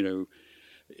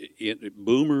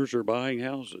 Boomers are buying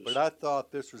houses. But I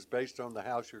thought this was based on the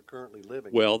house you're currently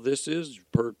living in. Well, this is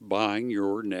buying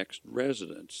your next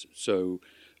residence. So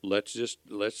let's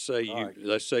say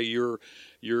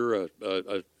you're a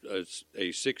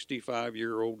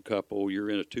 65-year-old couple. You're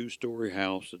in a 2-story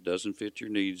house that doesn't fit your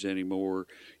needs anymore.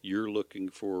 You're looking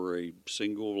for a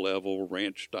single level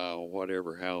ranch style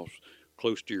whatever house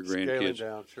close to your Scaling grandkids,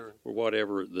 down, sure. or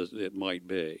whatever it might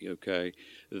be, okay,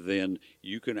 then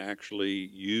you can actually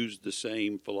use the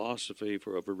same philosophy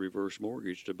of a reverse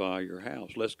mortgage to buy your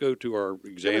house. Let's go to our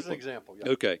example. Give us an example.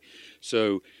 Yeah. Okay,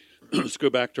 so let's go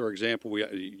back to our example.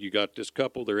 You got this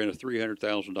couple. They're in a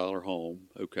 $300,000 home.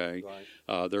 Okay,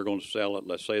 Right. they're going to sell it.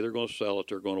 Let's say they're going to sell it.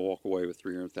 They're going to walk away with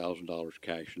 $300,000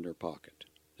 cash in their pocket.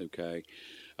 Okay.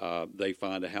 They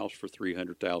find a house for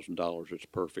 $300,000 that's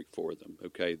perfect for them.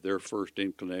 Okay, their first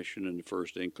inclination and the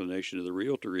first inclination of the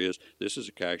realtor is this is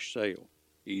a cash sale,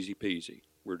 easy peasy,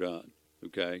 we're done.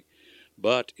 Okay,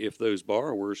 but if those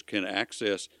borrowers can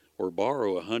access or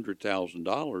borrow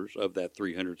 $100,000 of that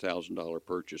 $300,000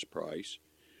 purchase price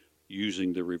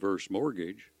using the reverse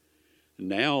mortgage,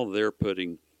 now they're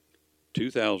putting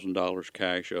 $2,000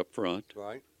 cash up front,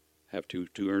 Right. have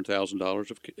 $200,000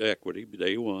 of equity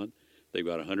day one. They've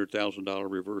got a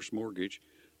 $100,000 reverse mortgage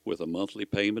with a monthly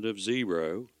payment of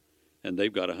 $0, and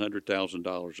they've got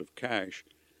 $100,000 of cash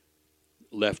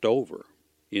left over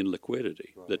in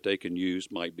liquidity that they can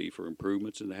use. Might be for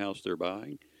improvements in the house they're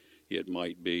buying. It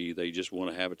might be they just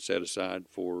want to have it set aside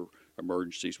for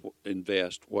emergencies,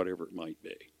 invest, whatever it might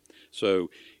be. So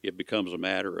it becomes a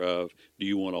matter of, do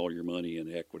you want all your money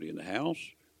in equity in the house,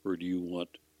 or do you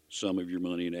want some of your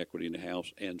money in equity in the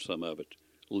house and some of it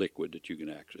liquid that you can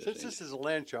access? Since this is a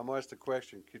land show, I'm going to ask the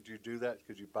question, could you do that?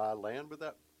 Could you buy land with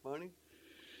that money?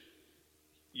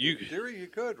 In theory, you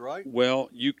could, right? Well,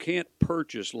 you can't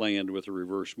purchase land with a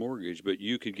reverse mortgage, but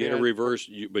you could get a reverse.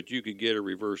 You could get a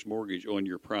reverse mortgage on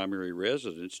your primary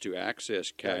residence to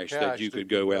access cash that you could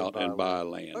go out and buy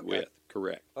land with.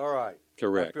 Correct. All right.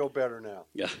 Correct. I feel better now.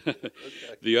 Yeah. Okay.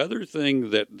 The other thing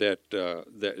that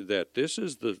this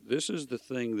is the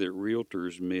thing that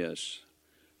realtors miss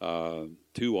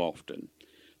too often.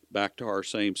 Back to our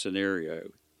same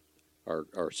scenario. Our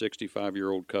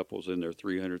 65-year-old couple's in their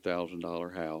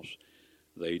 $300,000 house.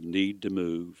 They need to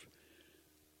move.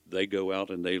 They go out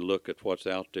and they look at what's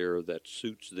out there that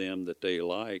suits them, that they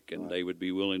like, and they would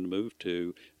be willing to move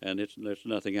to. And there's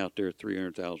nothing out there at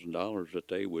 $300,000 that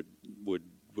they would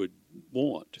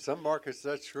want. Some markets,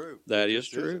 that's true. That is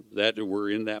true. That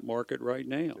we're in that market right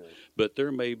now. Okay. But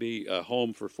there may be a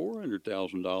home for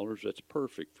 $400,000 that's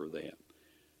perfect for them.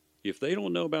 If they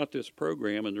don't know about this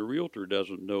program and the realtor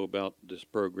doesn't know about this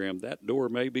program, that door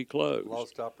may be closed.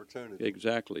 Lost opportunity.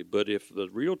 Exactly. But if the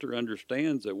realtor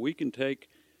understands that we can take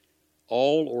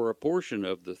all or a portion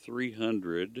of the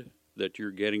 $300,000 that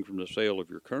you're getting from the sale of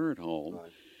your current home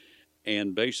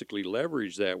and basically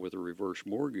leverage that with a reverse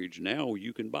mortgage, now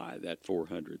you can buy that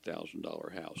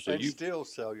 $400,000 house. So and still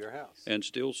sell your house. And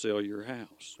still sell your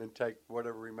house. And take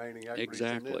whatever remaining equity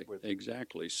in it with you.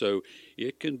 Exactly. So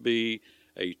it can be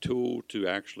a tool to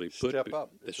actually step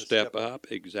up. Step up,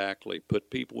 exactly. Put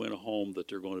people in a home that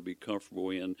they're going to be comfortable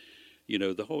in. You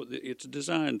know, it's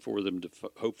designed for them to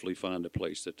hopefully find a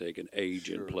place that they can age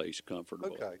in place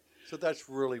comfortably. Okay, so that's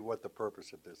really what the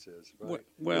purpose of this is, right?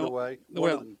 Well, in a way,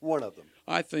 one of them.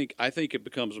 I think it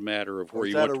becomes a matter of where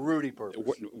you want. Is that a Rudy purpose?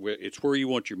 It's where you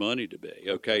want your money to be.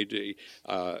 Okay,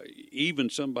 even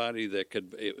somebody that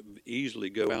could easily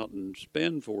go out and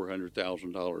spend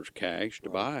 $400,000 cash to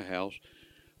buy a house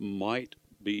might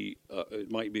be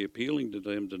it might be appealing to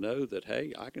them to know that,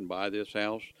 hey, I can buy this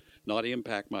house, not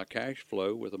impact my cash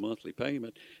flow with a monthly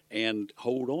payment, and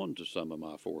hold on to some of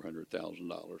my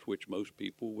 $400,000, which most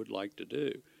people would like to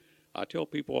do. I tell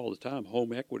people all the time,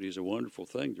 home equity is a wonderful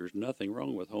thing. There's nothing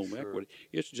wrong with home equity.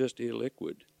 It's just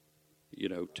illiquid. You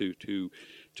know, to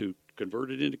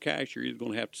convert it into cash, you're either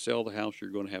going to have to sell the house or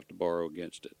you're going to have to borrow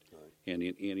against it. And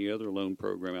in any other loan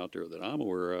program out there that I'm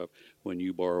aware of, when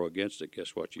you borrow against it,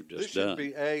 guess what you've just done? It should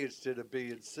be A instead of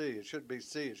B and C. It shouldn't be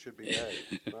C. It should be A,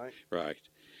 right?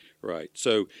 Right.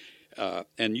 So,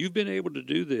 and you've been able to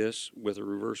do this with a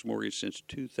reverse mortgage since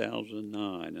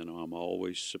 2009, and I'm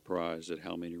always surprised at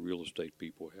how many real estate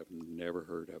people have never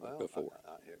heard of it before.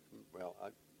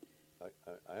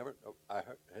 I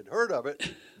had heard of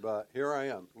it, but here I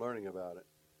am learning about it.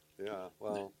 Yeah,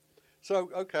 well,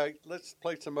 so, okay, let's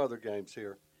play some other games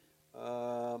here.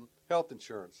 Health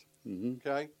insurance,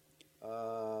 okay?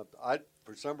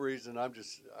 For some reason, I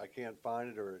can't find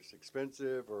it, or it's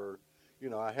expensive, or, you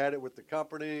know, I had it with the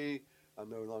company. I'm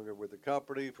no longer with the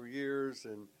company for years,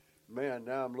 and man,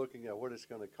 now I'm looking at what it's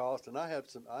going to cost, and I have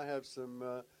some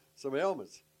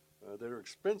ailments that are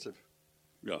expensive.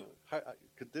 Yeah.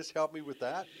 Could this help me with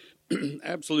that?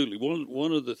 Absolutely.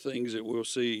 One of the things that we'll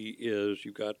see is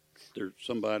there's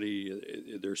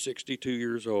somebody, they're 62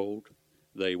 years old.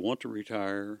 They want to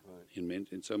retire. Right.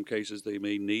 In some cases, they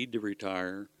may need to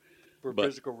retire. For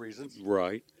physical reasons.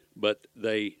 Right. But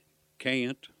they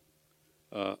can't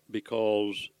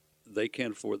because they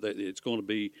can't afford that. It's going to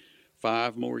be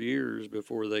 4 more years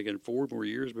before they can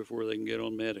get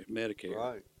on Medicare,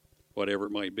 Right. whatever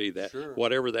it might be. Sure.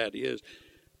 Whatever that is,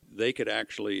 they could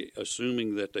actually,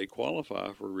 assuming that they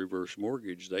qualify for a reverse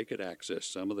mortgage, they could access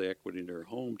some of the equity in their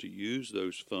home to use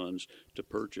those funds to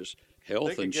purchase health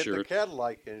They could insurance. get the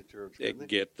Cadillac insurance, couldn't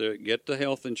they? Get the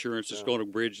health insurance that's Yeah. going to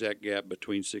bridge that gap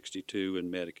between 62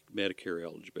 and Medicare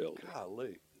eligibility.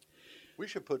 Golly. We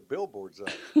should put billboards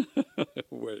up.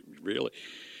 Well, really.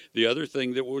 The other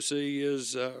thing that we'll see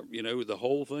is, the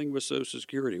whole thing with Social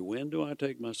Security. When do I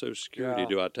take my Social Security? Yeah.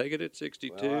 Do I take it at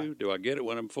 62? Well, Do I get it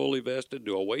when I'm fully vested?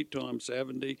 Do I wait till I'm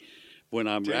 70? When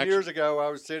I'm 10 years ago, I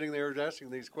was sitting there asking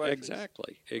these questions.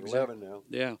 Exactly. 11 now.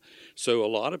 Yeah. So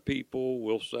a lot of people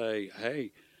will say,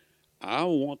 hey, I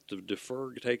want to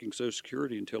defer taking Social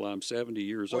Security until I'm 70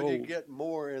 years old. Well, you get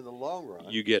more in the long run.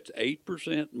 You get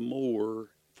 8% more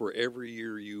for every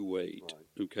year you wait.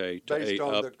 Right. Okay, Based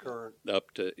on the current.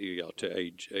 up to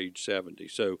age 70.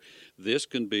 So this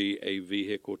can be a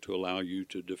vehicle to allow you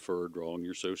to defer drawing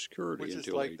your Social Security Which is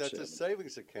until like, age that's 70. a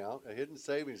savings account, a hidden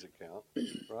savings account,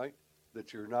 right?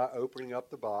 That you're not opening up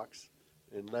the box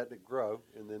and letting it grow.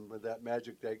 And then when that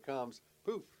magic day comes,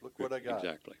 poof, look what I got.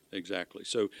 Exactly.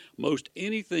 So most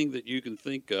anything that you can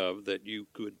think of that you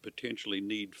could potentially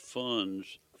need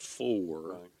funds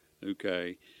for, Right.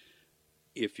 okay,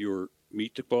 if you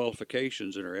meet the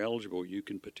qualifications and are eligible, you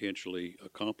can potentially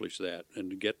accomplish that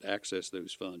and get access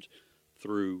those funds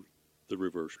through the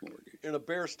reverse mortgage. In a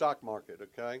bear stock market,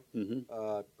 okay?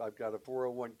 I've got a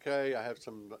 401k. I have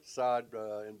some side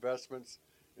investments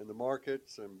in the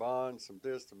markets and bonds, some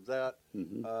this, some that.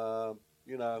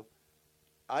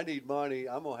 I need money.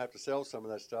 I'm going to have to sell some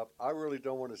of that stuff. I really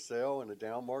don't want to sell in a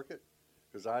down market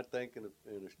because I think in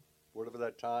whatever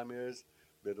that time is,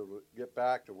 that it'll get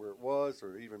back to where it was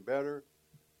or even better.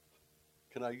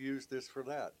 Can I use this for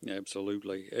that?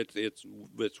 Absolutely. It's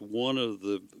one of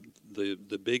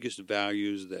the biggest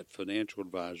values that financial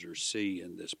advisors see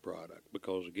in this product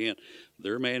because again,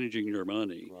 they're managing your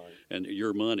money Right. and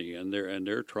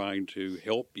they're trying to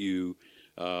help you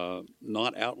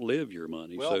not outlive your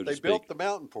money. Well, so to they speak. built the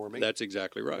mountain for me. That's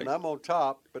exactly right. And I'm on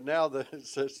top, but now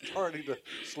it's starting to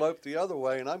slope the other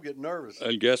way, and I'm getting nervous.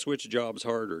 And guess which job's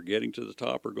harder, getting to the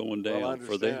top or going down? Well, I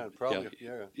understand. For them? Probably,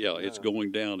 yeah, it's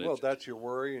going down. Well, that's your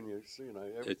worry and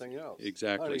everything else.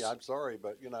 Exactly. Honey, I'm sorry,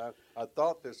 but I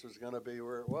thought this was going to be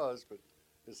where it was, but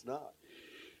it's not.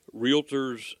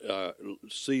 Realtors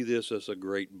see this as a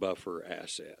great buffer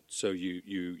asset. So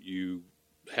you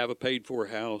have a paid-for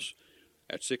house.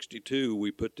 At 62, we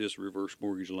put this reverse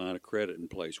mortgage line of credit in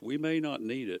place. We may not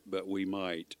need it, but we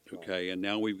might, okay? And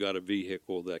now we've got a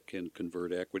vehicle that can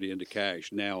convert equity into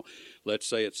cash. Now, let's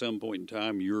say at some point in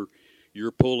time you're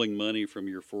pulling money from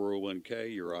your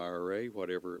 401k, your IRA,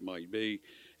 whatever it might be,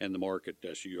 and the market,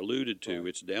 as you alluded to,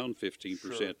 it's down 15%,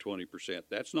 Sure. 20%.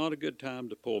 That's not a good time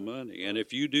to pull money. And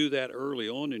if you do that early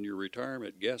on in your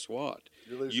retirement, guess what?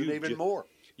 You're losing even more.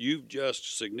 You've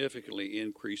just significantly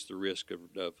increased the risk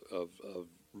of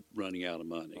running out of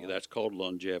money. Right. That's called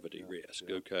longevity risk,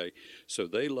 okay? So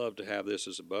they love to have this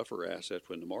as a buffer asset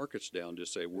when the market's down.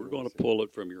 Just say, we're going to pull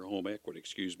it from your home equity,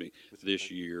 this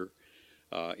year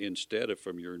instead of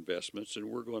from your investments,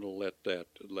 and we're going to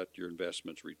let your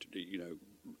investments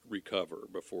recover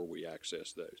before we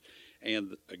access those.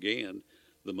 And again,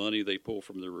 the money they pull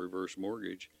from the reverse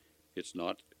mortgage, it's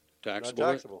not taxable.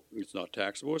 Not taxable. It's not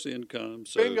taxable as income.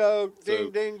 So, Bingo!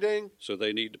 Ding, ding, ding. So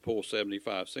they need to pull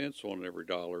 75 cents on every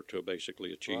dollar to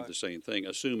basically achieve the same thing,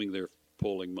 assuming they're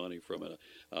pulling money from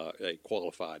a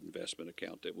qualified investment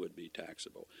account that would be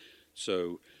taxable.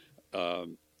 So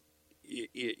the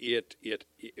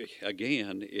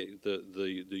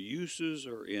uses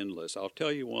are endless. I'll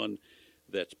tell you one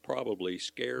that probably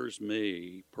scares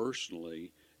me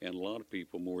personally and a lot of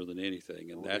people more than anything,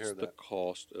 and that's the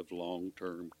cost of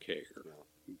long-term care.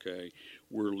 Yeah. Okay,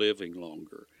 we're living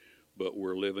longer, but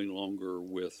we're living longer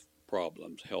with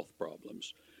problems, health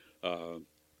problems.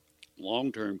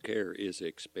 Long-term care is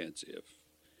expensive.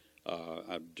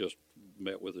 I just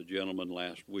met with a gentleman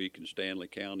last week in Stanley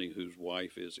County whose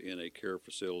wife is in a care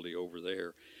facility over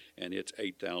there, and it's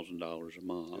 $8,000 a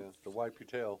month. Yeah, to wipe your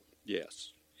tail.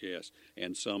 Yes,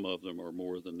 and some of them are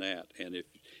more than that.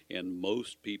 And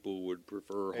most people would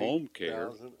prefer home care.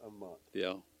 $8,000 a month.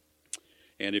 Yeah,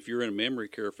 and if you're in a memory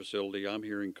care facility, I'm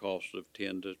hearing costs of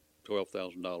 $10,000 to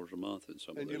 $12,000 a month in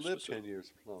some of those. And you live facilities. 10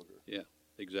 years longer. Yeah,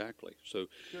 exactly. So,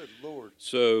 good Lord.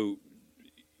 So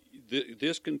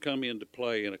this can come into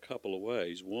play in a couple of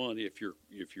ways. One, if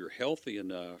you're healthy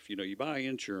enough, you buy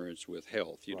insurance with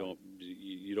health. You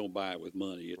don't buy it with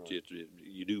money.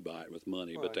 you do buy it with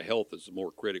money, Right. but the health is the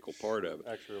more critical part of it.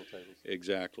 Actuarial tables.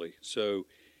 Exactly. So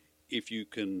if you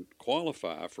can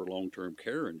qualify for long-term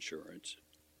care insurance,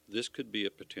 this could be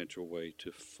a potential way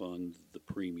to fund the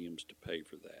premiums to pay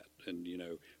for that. And,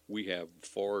 we have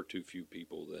far too few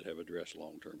people that have addressed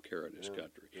long-term care in this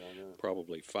country. Yeah, I know.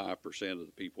 Probably 5% of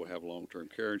the people have long-term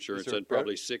care insurance, there and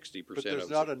probably 60% But there's of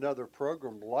not another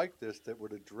program like this that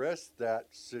would address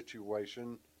that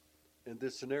situation in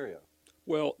this scenario.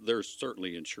 Well, there's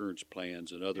certainly insurance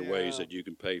plans and other ways Yeah. that you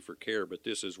can pay for care, but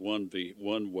this is one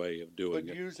way of doing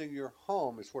But it. using your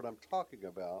home is what I'm talking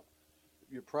about.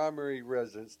 Your primary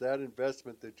residence, that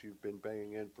investment that you've been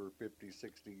paying in for 50,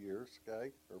 60 years,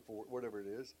 okay, or for whatever it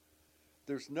is,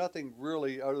 there's nothing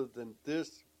really other than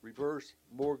this reverse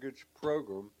mortgage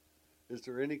program. Is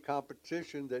there any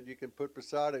competition that you can put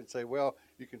beside it and say, well,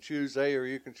 you can choose A or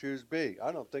you can choose B?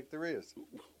 I don't think there is,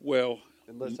 Well,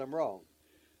 unless I'm wrong.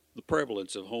 the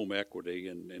prevalence of home equity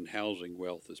and housing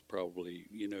wealth is probably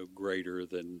greater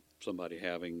than somebody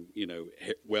having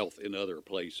wealth in other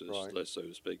places, Right. let's so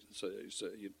to speak. So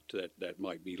that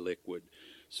might be liquid.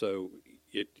 So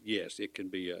it can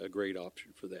be a great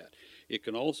option for that. It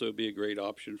can also be a great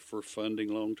option for funding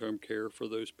long-term care for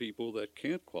those people that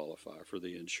can't qualify for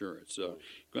the insurance. So Right.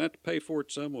 you're going to have to pay for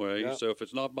it some way. Yeah. So if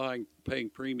it's not paying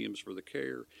premiums for the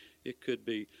care, it could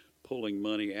be pulling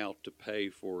money out to pay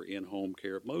for in-home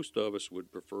care. Most of us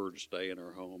would prefer to stay in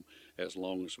our home as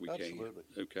long as we Absolutely.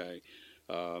 can. Okay,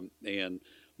 and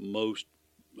most,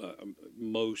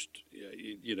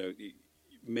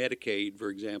 Medicaid, for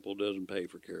example, doesn't pay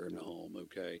for care in the home.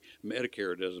 Okay,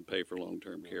 Medicare doesn't pay for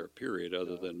long-term care. Period,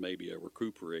 other than maybe a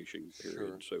recuperation period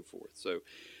Sure. and so forth. So,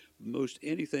 most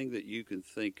anything that you can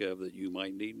think of that you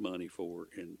might need money for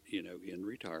in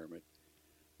retirement,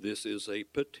 this is a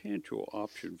potential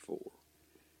option for.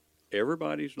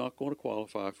 Everybody's not going to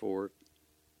qualify for it,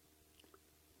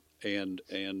 and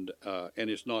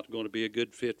it's not going to be a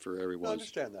good fit for everyone. I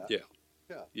understand that. Yeah.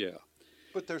 Yeah. Yeah.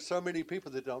 But there's so many people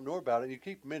that don't know about it. You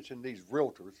keep mentioning these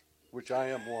realtors, which I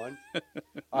am one.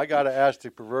 I got to ask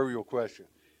the proverbial question.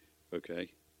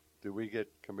 Okay. Do we get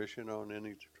commission on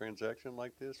any transaction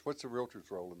like this? What's the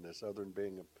realtor's role in this other than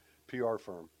being a PR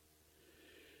firm?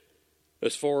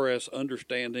 As far as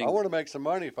understanding, I want to make some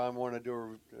money if I want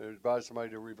to advise somebody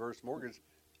to reverse mortgage.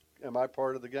 Am I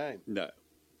part of the game? no,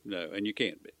 and you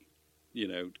can't be.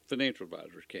 Financial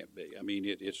advisors can't be. I mean,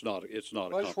 it's not. It's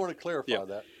not. I just want to clarify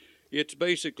that. It's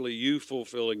basically you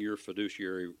fulfilling your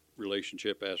fiduciary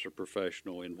relationship as a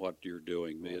professional in what you're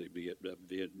doing, be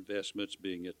it investments,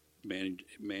 being it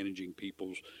managing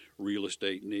people's real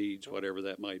estate needs, whatever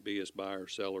that might be, as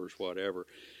buyers, sellers, whatever.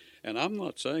 And I'm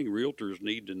not saying realtors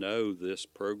need to know this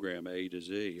program A to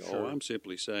Z. Sure. All I'm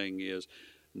simply saying is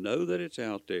know that it's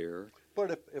out there.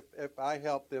 But if I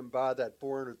help them buy that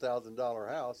 $400,000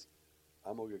 house,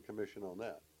 I'm going to get commission on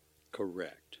that.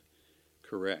 Correct.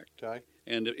 Okay?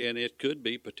 And it could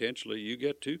be potentially you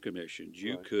get two commissions.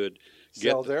 You Right. could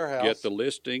Sell their house. get the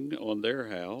listing on their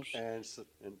house And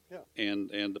yeah. and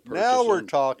the purchase. Now we're on-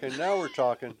 talking. Now we're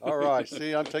talking. All right.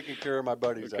 See, I'm taking care of my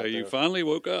buddies out Okay, there. you finally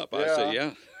woke up. I said,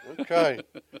 yeah. Okay.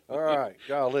 All right.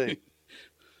 Golly.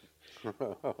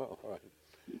 All right.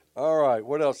 All right.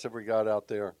 What else have we got out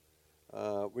there?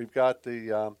 We've got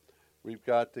the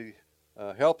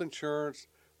health insurance.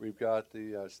 We've got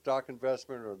the stock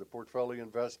investment or the portfolio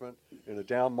investment in a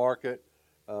down market.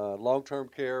 Long-term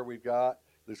care. We've got.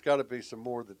 There's got to be some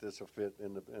more that this will fit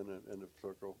in the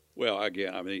circle. Well,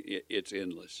 again, I mean, it's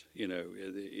endless.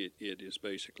 It is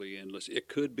basically endless. It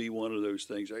could be one of those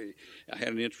things. I had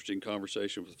an interesting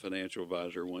conversation with a financial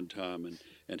advisor one time,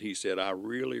 and he said, I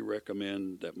really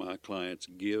recommend that my clients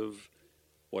give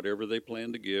whatever they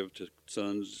plan to give to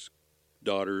sons,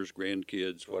 daughters,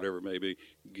 grandkids, whatever it may be,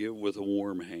 give with a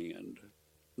warm hand,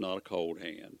 not a cold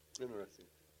hand. Interesting.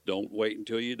 Don't wait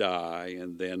until you die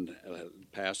and then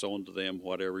pass on to them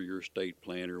whatever your estate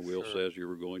plan or will Sure. says you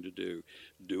were going to do.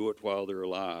 Do it while they're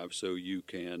alive so you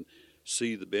can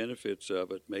see the benefits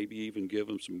of it, maybe even give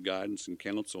them some guidance and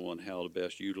counsel on how to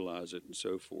best utilize it and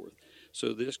so forth.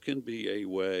 So this can be a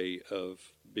way of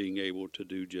being able to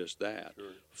do just that. Sure.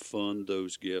 Fund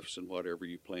those gifts and whatever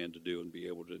you plan to do and be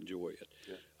able to enjoy it.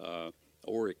 Yeah.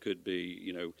 Or it could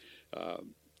be,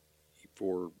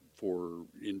 for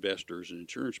investors and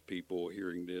insurance people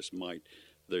hearing this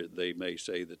they may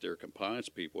say that their compliance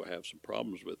people have some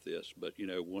problems with this, but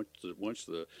once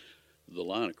the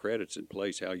line of credit's in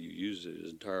place, how you use it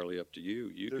is entirely up to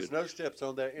you. There's no steps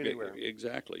on that anywhere.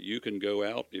 Exactly. You can go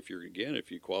out if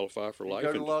you qualify for life.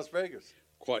 Go to Las Vegas.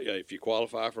 If you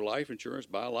qualify for life insurance,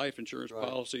 buy life insurance Right.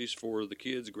 policies for the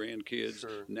kids, grandkids.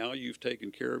 Sure. Now you've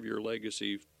taken care of your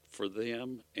legacy for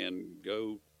them and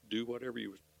go do whatever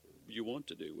you want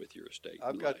to do with your estate.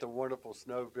 I've got the wonderful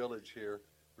Snow Village here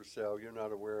for sale. You're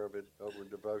not aware of it, over in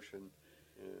Devotion,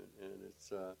 and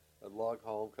it's a log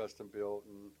home, custom built,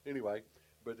 and anyway,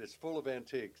 but it's full of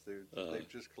antiques. They've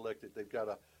just collected. They've got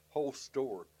a whole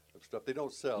store of stuff. They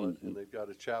don't sell it, and they've got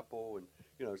a chapel, and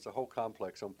it's a whole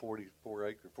complex on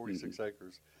 46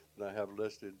 acres that I have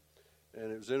listed.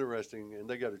 And it was interesting, and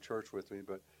they got to church with me,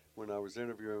 but when I was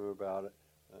interviewing him about it,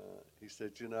 he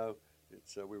said,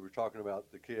 it's we were talking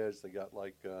about the kids. They got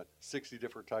like 60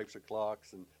 different types of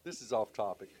clocks, and this is off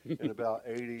topic, and about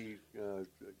 80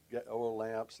 oil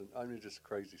lamps, and I mean, just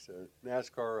crazy stuff.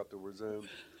 NASCAR up to resume,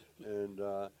 and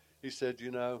he said,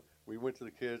 we went to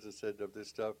the kids and said, of this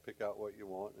stuff, pick out what you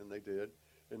want, and they did.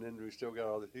 And then we still got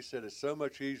all this. He said it's so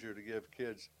much easier to give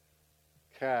kids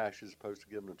cash as opposed to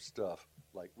giving them stuff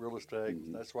like real estate.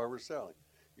 That's why we're selling.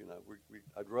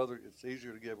 I'd rather, it's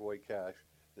easier to give away cash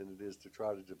than it is to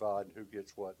try to divide who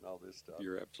gets what and all this stuff.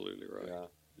 You're absolutely right. Yeah.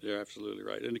 You're absolutely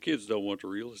right. And the kids don't want the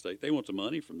real estate. They want the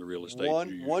money from the real estate.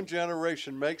 One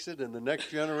generation makes it, and the next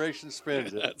generation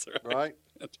spends it. That's right. Right?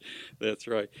 That's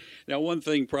right. Now, one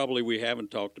thing probably we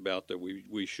haven't talked about that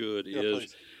we should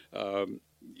is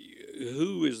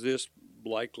who is this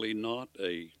likely not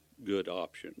a good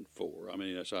option for? I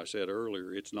mean, as I said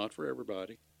earlier, it's not for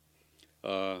everybody.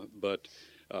 But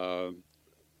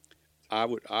I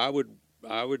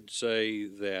would say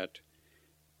that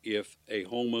if a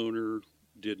homeowner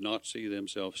did not see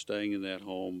themselves staying in that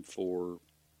home for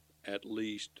at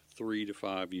least 3 to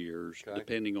 5 years,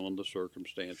 depending on the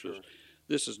circumstances,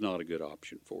 this is not a good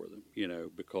option for them,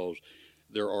 because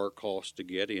there are costs to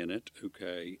get in it,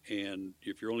 and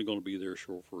if you're only going to be there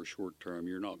for a short term,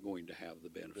 you're not going to have the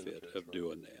benefit of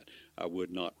doing that. I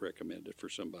would not recommend it for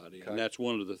somebody. And that's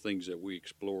one of the things that we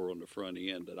explore on the front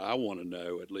end that I want to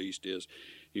know at least is,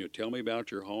 tell me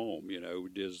about your home.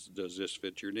 Does this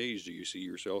fit your needs? Do you see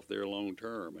yourself there long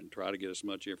term? And try to get as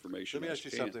much information as you can. Let me ask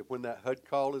you something. When that HUD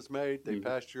call is made, they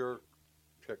pass your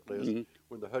checklist.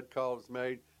 When the HUD call is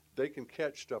made, they can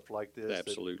catch stuff like this.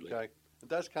 Absolutely. And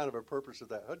that's kind of a purpose of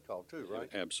that HUD call too, right?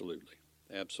 Absolutely.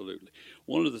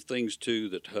 One of the things, too,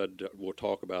 that HUD will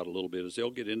talk about a little bit is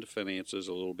they'll get into finances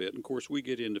a little bit. And, of course, we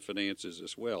get into finances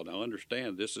as well. Now,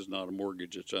 understand this is not a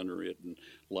mortgage that's underwritten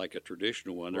like a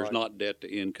traditional one. There's not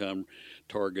debt-to-income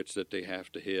targets that they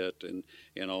have to hit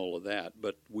and all of that.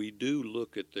 But we do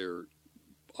look at their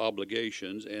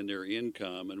obligations and their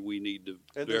income, and we need to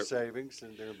their savings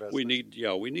and their investments.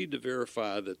 We need to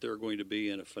verify that they're going to be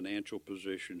in a financial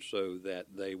position so that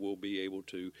they will be able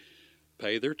to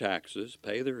pay their taxes,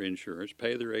 pay their insurance,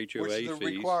 pay their HOA fees. Which are the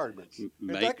requirements.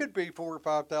 That could be $4,000 or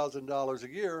 $5,000 a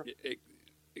year,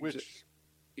 which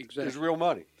is real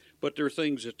money. But there are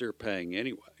things that they're paying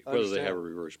anyway, whether they have a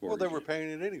reverse mortgage. Well, they were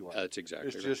paying it anyway. That's exactly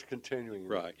right. It's just continuing.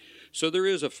 Right. So there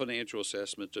is a financial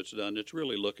assessment that's done that's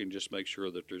really looking just to make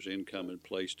sure that there's income in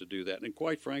place to do that. And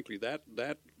quite frankly, that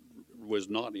was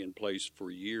not in place for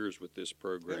years with this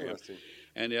program.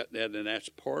 And that's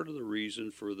part of the reason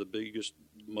for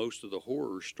most of the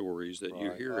horror stories that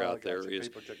you hear out there is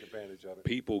people took advantage of it.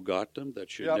 People got them that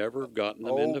should never have gotten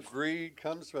them. Greed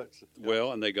comes first.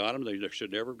 Well, and they got them. They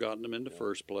should never have gotten them in the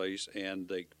first place, and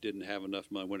they didn't have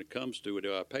enough money. When it comes to it,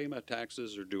 do I pay my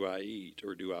taxes or do I eat?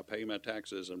 Or do I pay my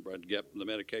taxes and get the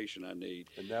medication I need?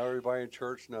 And now everybody in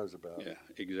church knows about it. Yeah,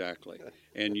 exactly.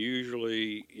 And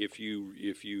usually if you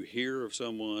hear of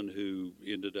someone who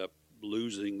ended up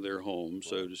losing their home,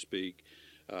 so to speak,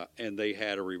 and they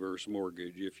had a reverse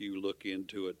mortgage, if you look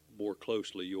into it more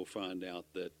closely, you'll find out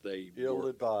that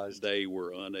they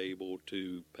were unable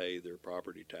to pay their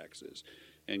property taxes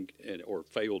and or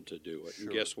failed to do it. Sure.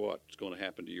 And guess what's going to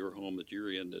happen to your home that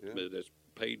you're in that's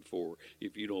paid for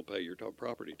if you don't pay your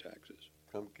property taxes?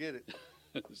 Come get it.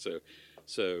 So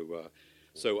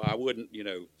I wouldn't,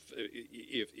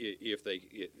 if they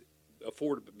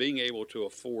being able to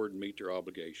afford and meet their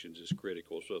obligations is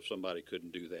critical. So if somebody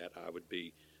couldn't do that,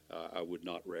 I would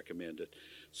not recommend it.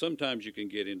 Sometimes you can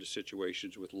get into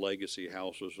situations with legacy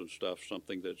houses and stuff,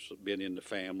 something that's been in the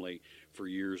family for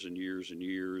years and years and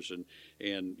years, and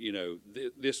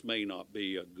this may not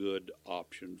be a good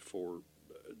option for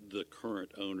the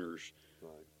current owners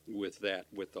with the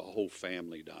whole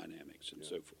family dynamics and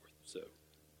so forth. So,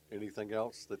 anything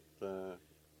else that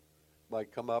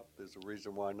might come up as a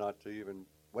reason why not to even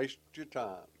waste your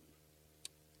time?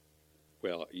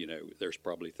 Well, there's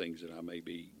probably things that I may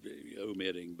be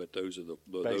omitting, but those are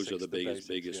the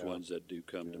biggest ones that do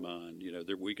come to mind.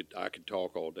 I could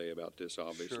talk all day about this,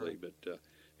 obviously, but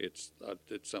it's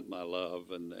something I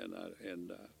love,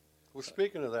 and well,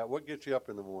 speaking of that, what gets you up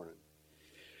in the morning?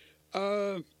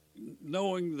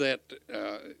 knowing that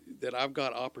that I've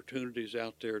got opportunities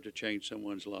out there to change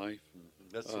someone's life.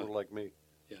 That's sort of like me.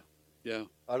 Yeah.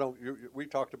 I don't. We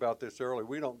talked about this earlier.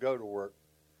 We don't go to work.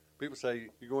 People say,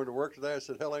 "You going to work today?" I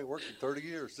said, "Hell, I ain't worked in 30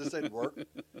 years. This ain't work."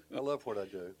 I love what I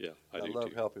do. Yeah, I I do love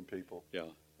too. helping people. Yeah.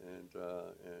 And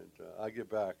I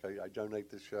give back. I donate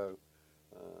this show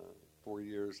 4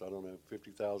 years. I don't know,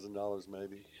 $50,000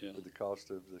 maybe Yeah. with the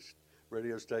cost of the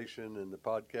radio station and the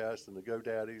podcast and the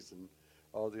GoDaddies and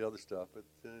all the other stuff. But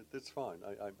it's fine.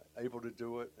 I'm able to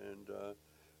do it. And as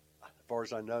far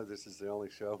as I know, this is the only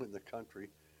show in the country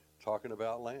talking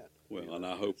about land. Well, and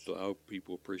I hope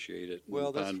people appreciate it and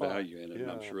Well, that's find fine. value in it. And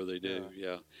I'm Yeah, sure they do.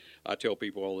 Yeah. I tell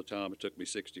people all the time it took me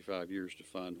 65 years to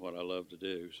find what I love to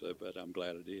do. So, but I'm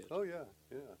glad I did. Oh yeah,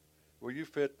 yeah. Well, you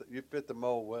fit the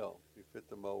mold well. You fit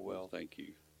the mold well. Thank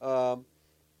you.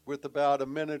 With about a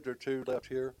minute or two left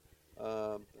here,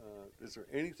 is there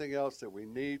anything else that we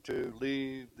need to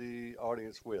leave the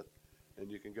audience with? And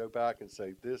you can go back and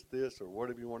say this, or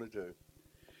whatever you want to do.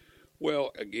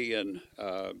 Well, again,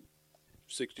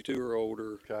 62 or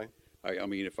older. Okay. I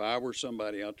mean, if I were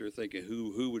somebody out there thinking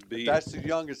who would be. That's the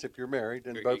youngest if you're married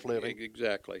and both living.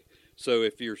 Exactly. So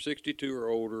if you're 62 or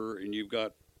older and you've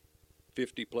got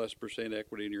 50+%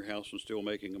 equity in your house and still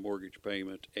making a mortgage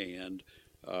payment and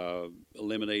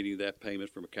eliminating that payment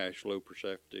from a cash flow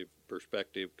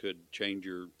perspective could change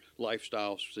your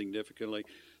lifestyle significantly.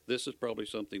 This is probably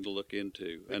something to look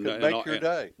into, It could make your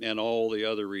day. and all the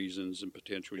other reasons and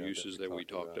potential Yeah, uses that we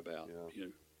talked about. Yeah. You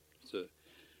know,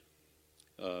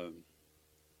 so,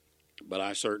 but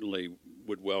I certainly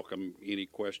would welcome any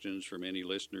questions from any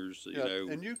listeners. Yeah, You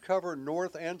know, and you cover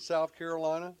North and South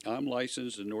Carolina. I'm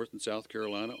licensed in North and South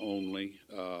Carolina only,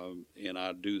 and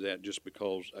I do that just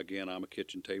because, again, I'm a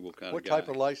kitchen table kind What of guy. type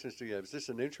of license do you have? Is this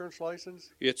an insurance license?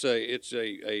 It's a Or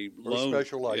a loan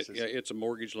special license? Yeah, it's a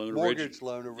mortgage loan. Mortgage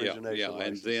loan Yeah, origination yeah,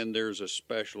 license. and then there's a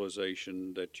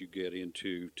specialization that you get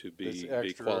into to It's be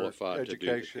extra qualified to do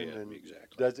education it. Yeah, and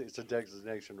exactly. It's a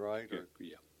designation, right? Yeah, Or-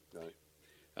 yeah. Right.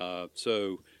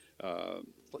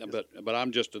 But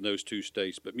I'm just in those two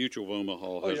states. But Mutual of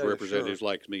Omaha has yeah, representatives sure.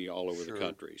 like me all over Sure. the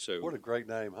country. So What a great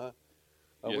name, huh?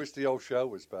 I Yeah. wish the old show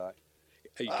was back.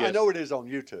 I I guess know it is on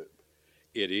YouTube.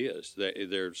 it is.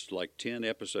 There's like 10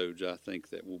 episodes I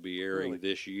think that will be airing Really?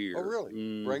 this year. Oh, really?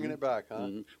 Mhm. Bringing it back, huh?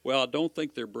 Mhm. Well, I don't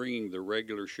think they're bringing the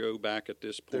regular show back at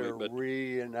this point, They're but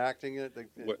reenacting it.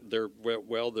 they're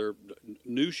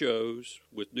new shows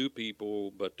with new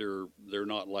people, but they're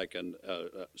not like an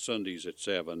Sundays at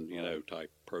 7, Right.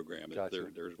 type program.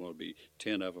 Gotcha. There's going to be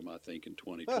 10 of them, I think, in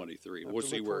 2023. Have We'll to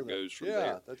see look where it for that. goes from Yeah,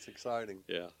 there. that's exciting.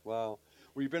 Yeah. Wow.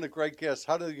 Well, you've been a great guest.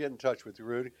 How do they get in touch with you,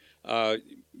 Rudy?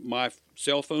 My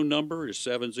cell phone number is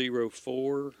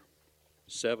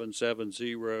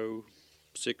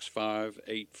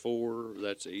 704-770-6584.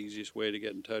 That's the easiest way to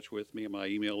get in touch with me. My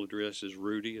email address is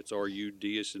Rudy. It's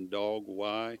R-U-D as in dog,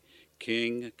 Y,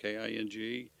 King,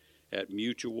 K-I-N-G, at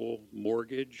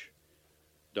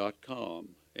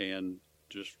mutualmortgage.com. And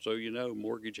just so you know,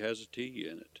 mortgage has a T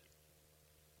in it.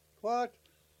 What?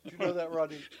 Did you know that,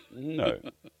 Rodney? No.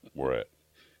 Where at?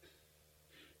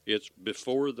 It's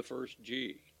before the first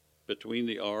G, between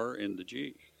the R and the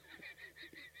G.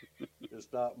 It's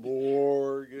not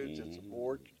mortgage, it's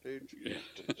mortgage.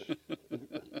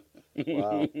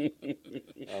 Wow.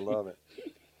 I love it.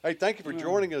 Hey, thank you for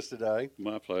joining us today.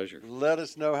 My pleasure. Let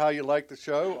us know how you like the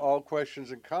show. All questions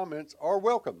and comments are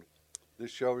welcomed. This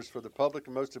show is for the public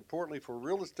and most importantly for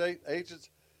real estate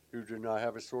agents who do not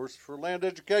have a source for land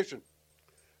education.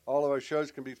 All of our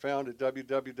shows can be found at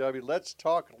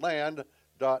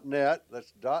www.letstalkland.net.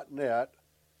 That's .net.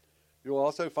 You'll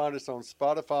also find us on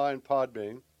Spotify and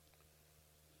Podbean.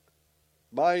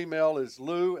 My email is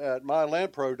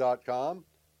lou@mylandpro.com.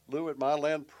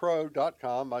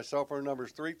 lou@mylandpro.com. My cell phone number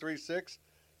is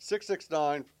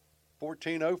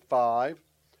 336-669-1405.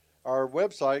 Our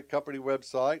website, company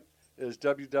website, is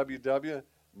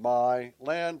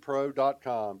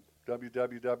www.mylandpro.com.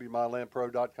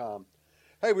 www.mylandpro.com.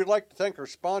 Hey, we'd like to thank our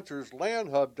sponsors,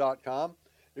 landhub.com.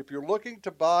 If you're looking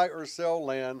to buy or sell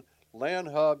land,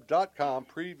 landhub.com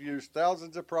previews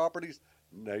thousands of properties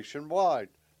nationwide.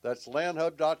 That's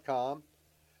landhub.com.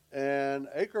 And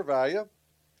Acre Value,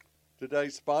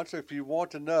 today's sponsor. If you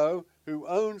want to know who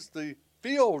owns the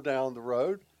field down the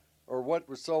road or what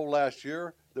was sold last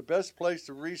year, the best place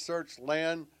to research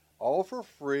land, all for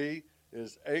free,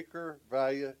 is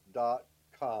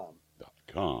acrevalue.com.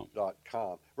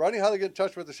 .com. Rodney, how do they get in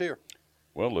touch with us here?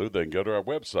 Well, Lou, they can go to our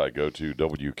website, go to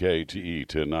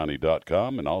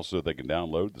WKTE1090.com, and also they can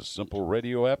download the Simple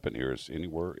Radio app and hear us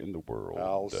anywhere in the world.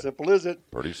 How simple is it?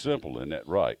 Pretty simple, isn't that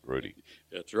right, Rudy?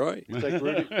 That's right.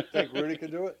 Think Rudy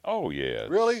can do it? Oh, yeah.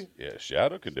 Really? Yeah,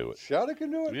 Shadow can do it. Shadow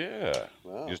can do it? Yeah.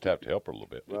 Wow. You just have to help her a little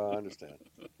bit. Well, I understand.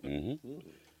 Mm-hmm.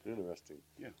 Interesting.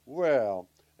 Yeah. Well,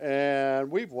 and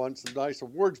we've won some nice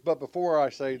awards, but before I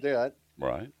say that,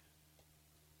 Right.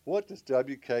 what does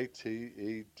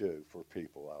WKTE do for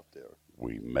people out there?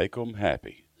 We make them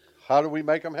happy How do we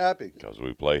make them happy? because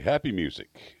we play happy music,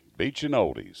 beach and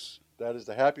oldies. That is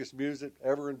the happiest music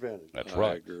ever invented. That's I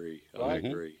right. agree. I Right?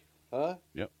 agree. Huh?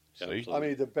 Yep. See? Absolutely. I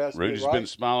mean, the best. Rudy's right? been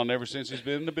smiling ever since he's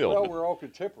been in the Well, building. we're all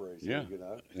contemporaries, Yeah. you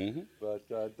know. Mm-hmm.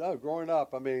 But no, growing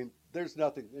up, I mean, there's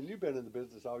nothing, and you've been in the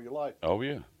business all your life. Oh,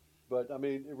 yeah. But I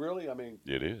mean, really, I mean,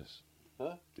 It is.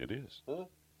 Huh? It is. Huh?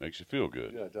 Makes you feel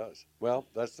good. yeah, it does. Well,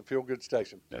 that's the Feel Good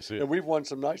Station. That's it. And we've won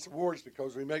some nice awards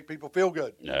because we make people feel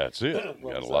good. That's it.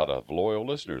 Well, Got a so- lot of loyal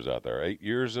listeners out there. 8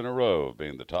 years in a row of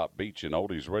being the top beach and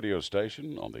oldies radio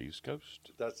station on the East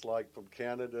Coast. That's like from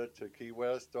Canada to Key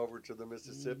West over to the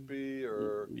Mississippi,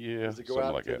 or Yeah, does it go something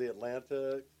out like to that. the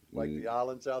Atlantic, like Mm. the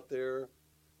islands out there?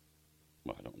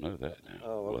 Well, I don't know that now.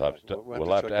 Oh, We'll okay. have to, We'll have we'll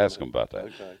to have check to on ask that. them about that.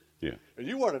 Okay. Yeah. And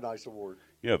you won a nice award.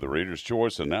 Yeah, the Reader's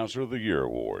Choice Announcer of the Year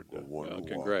Award. Well,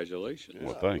 congratulations.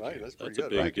 Well, thank right, you. That's pretty That's a good.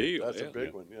 big Thank you. deal, That's yeah. a big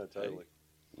Yeah. one. Yeah, totally.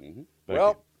 Mm-hmm.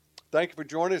 Well, thank you for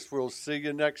joining us. We'll see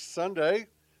you next Sunday.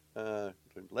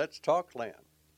 Let's talk land.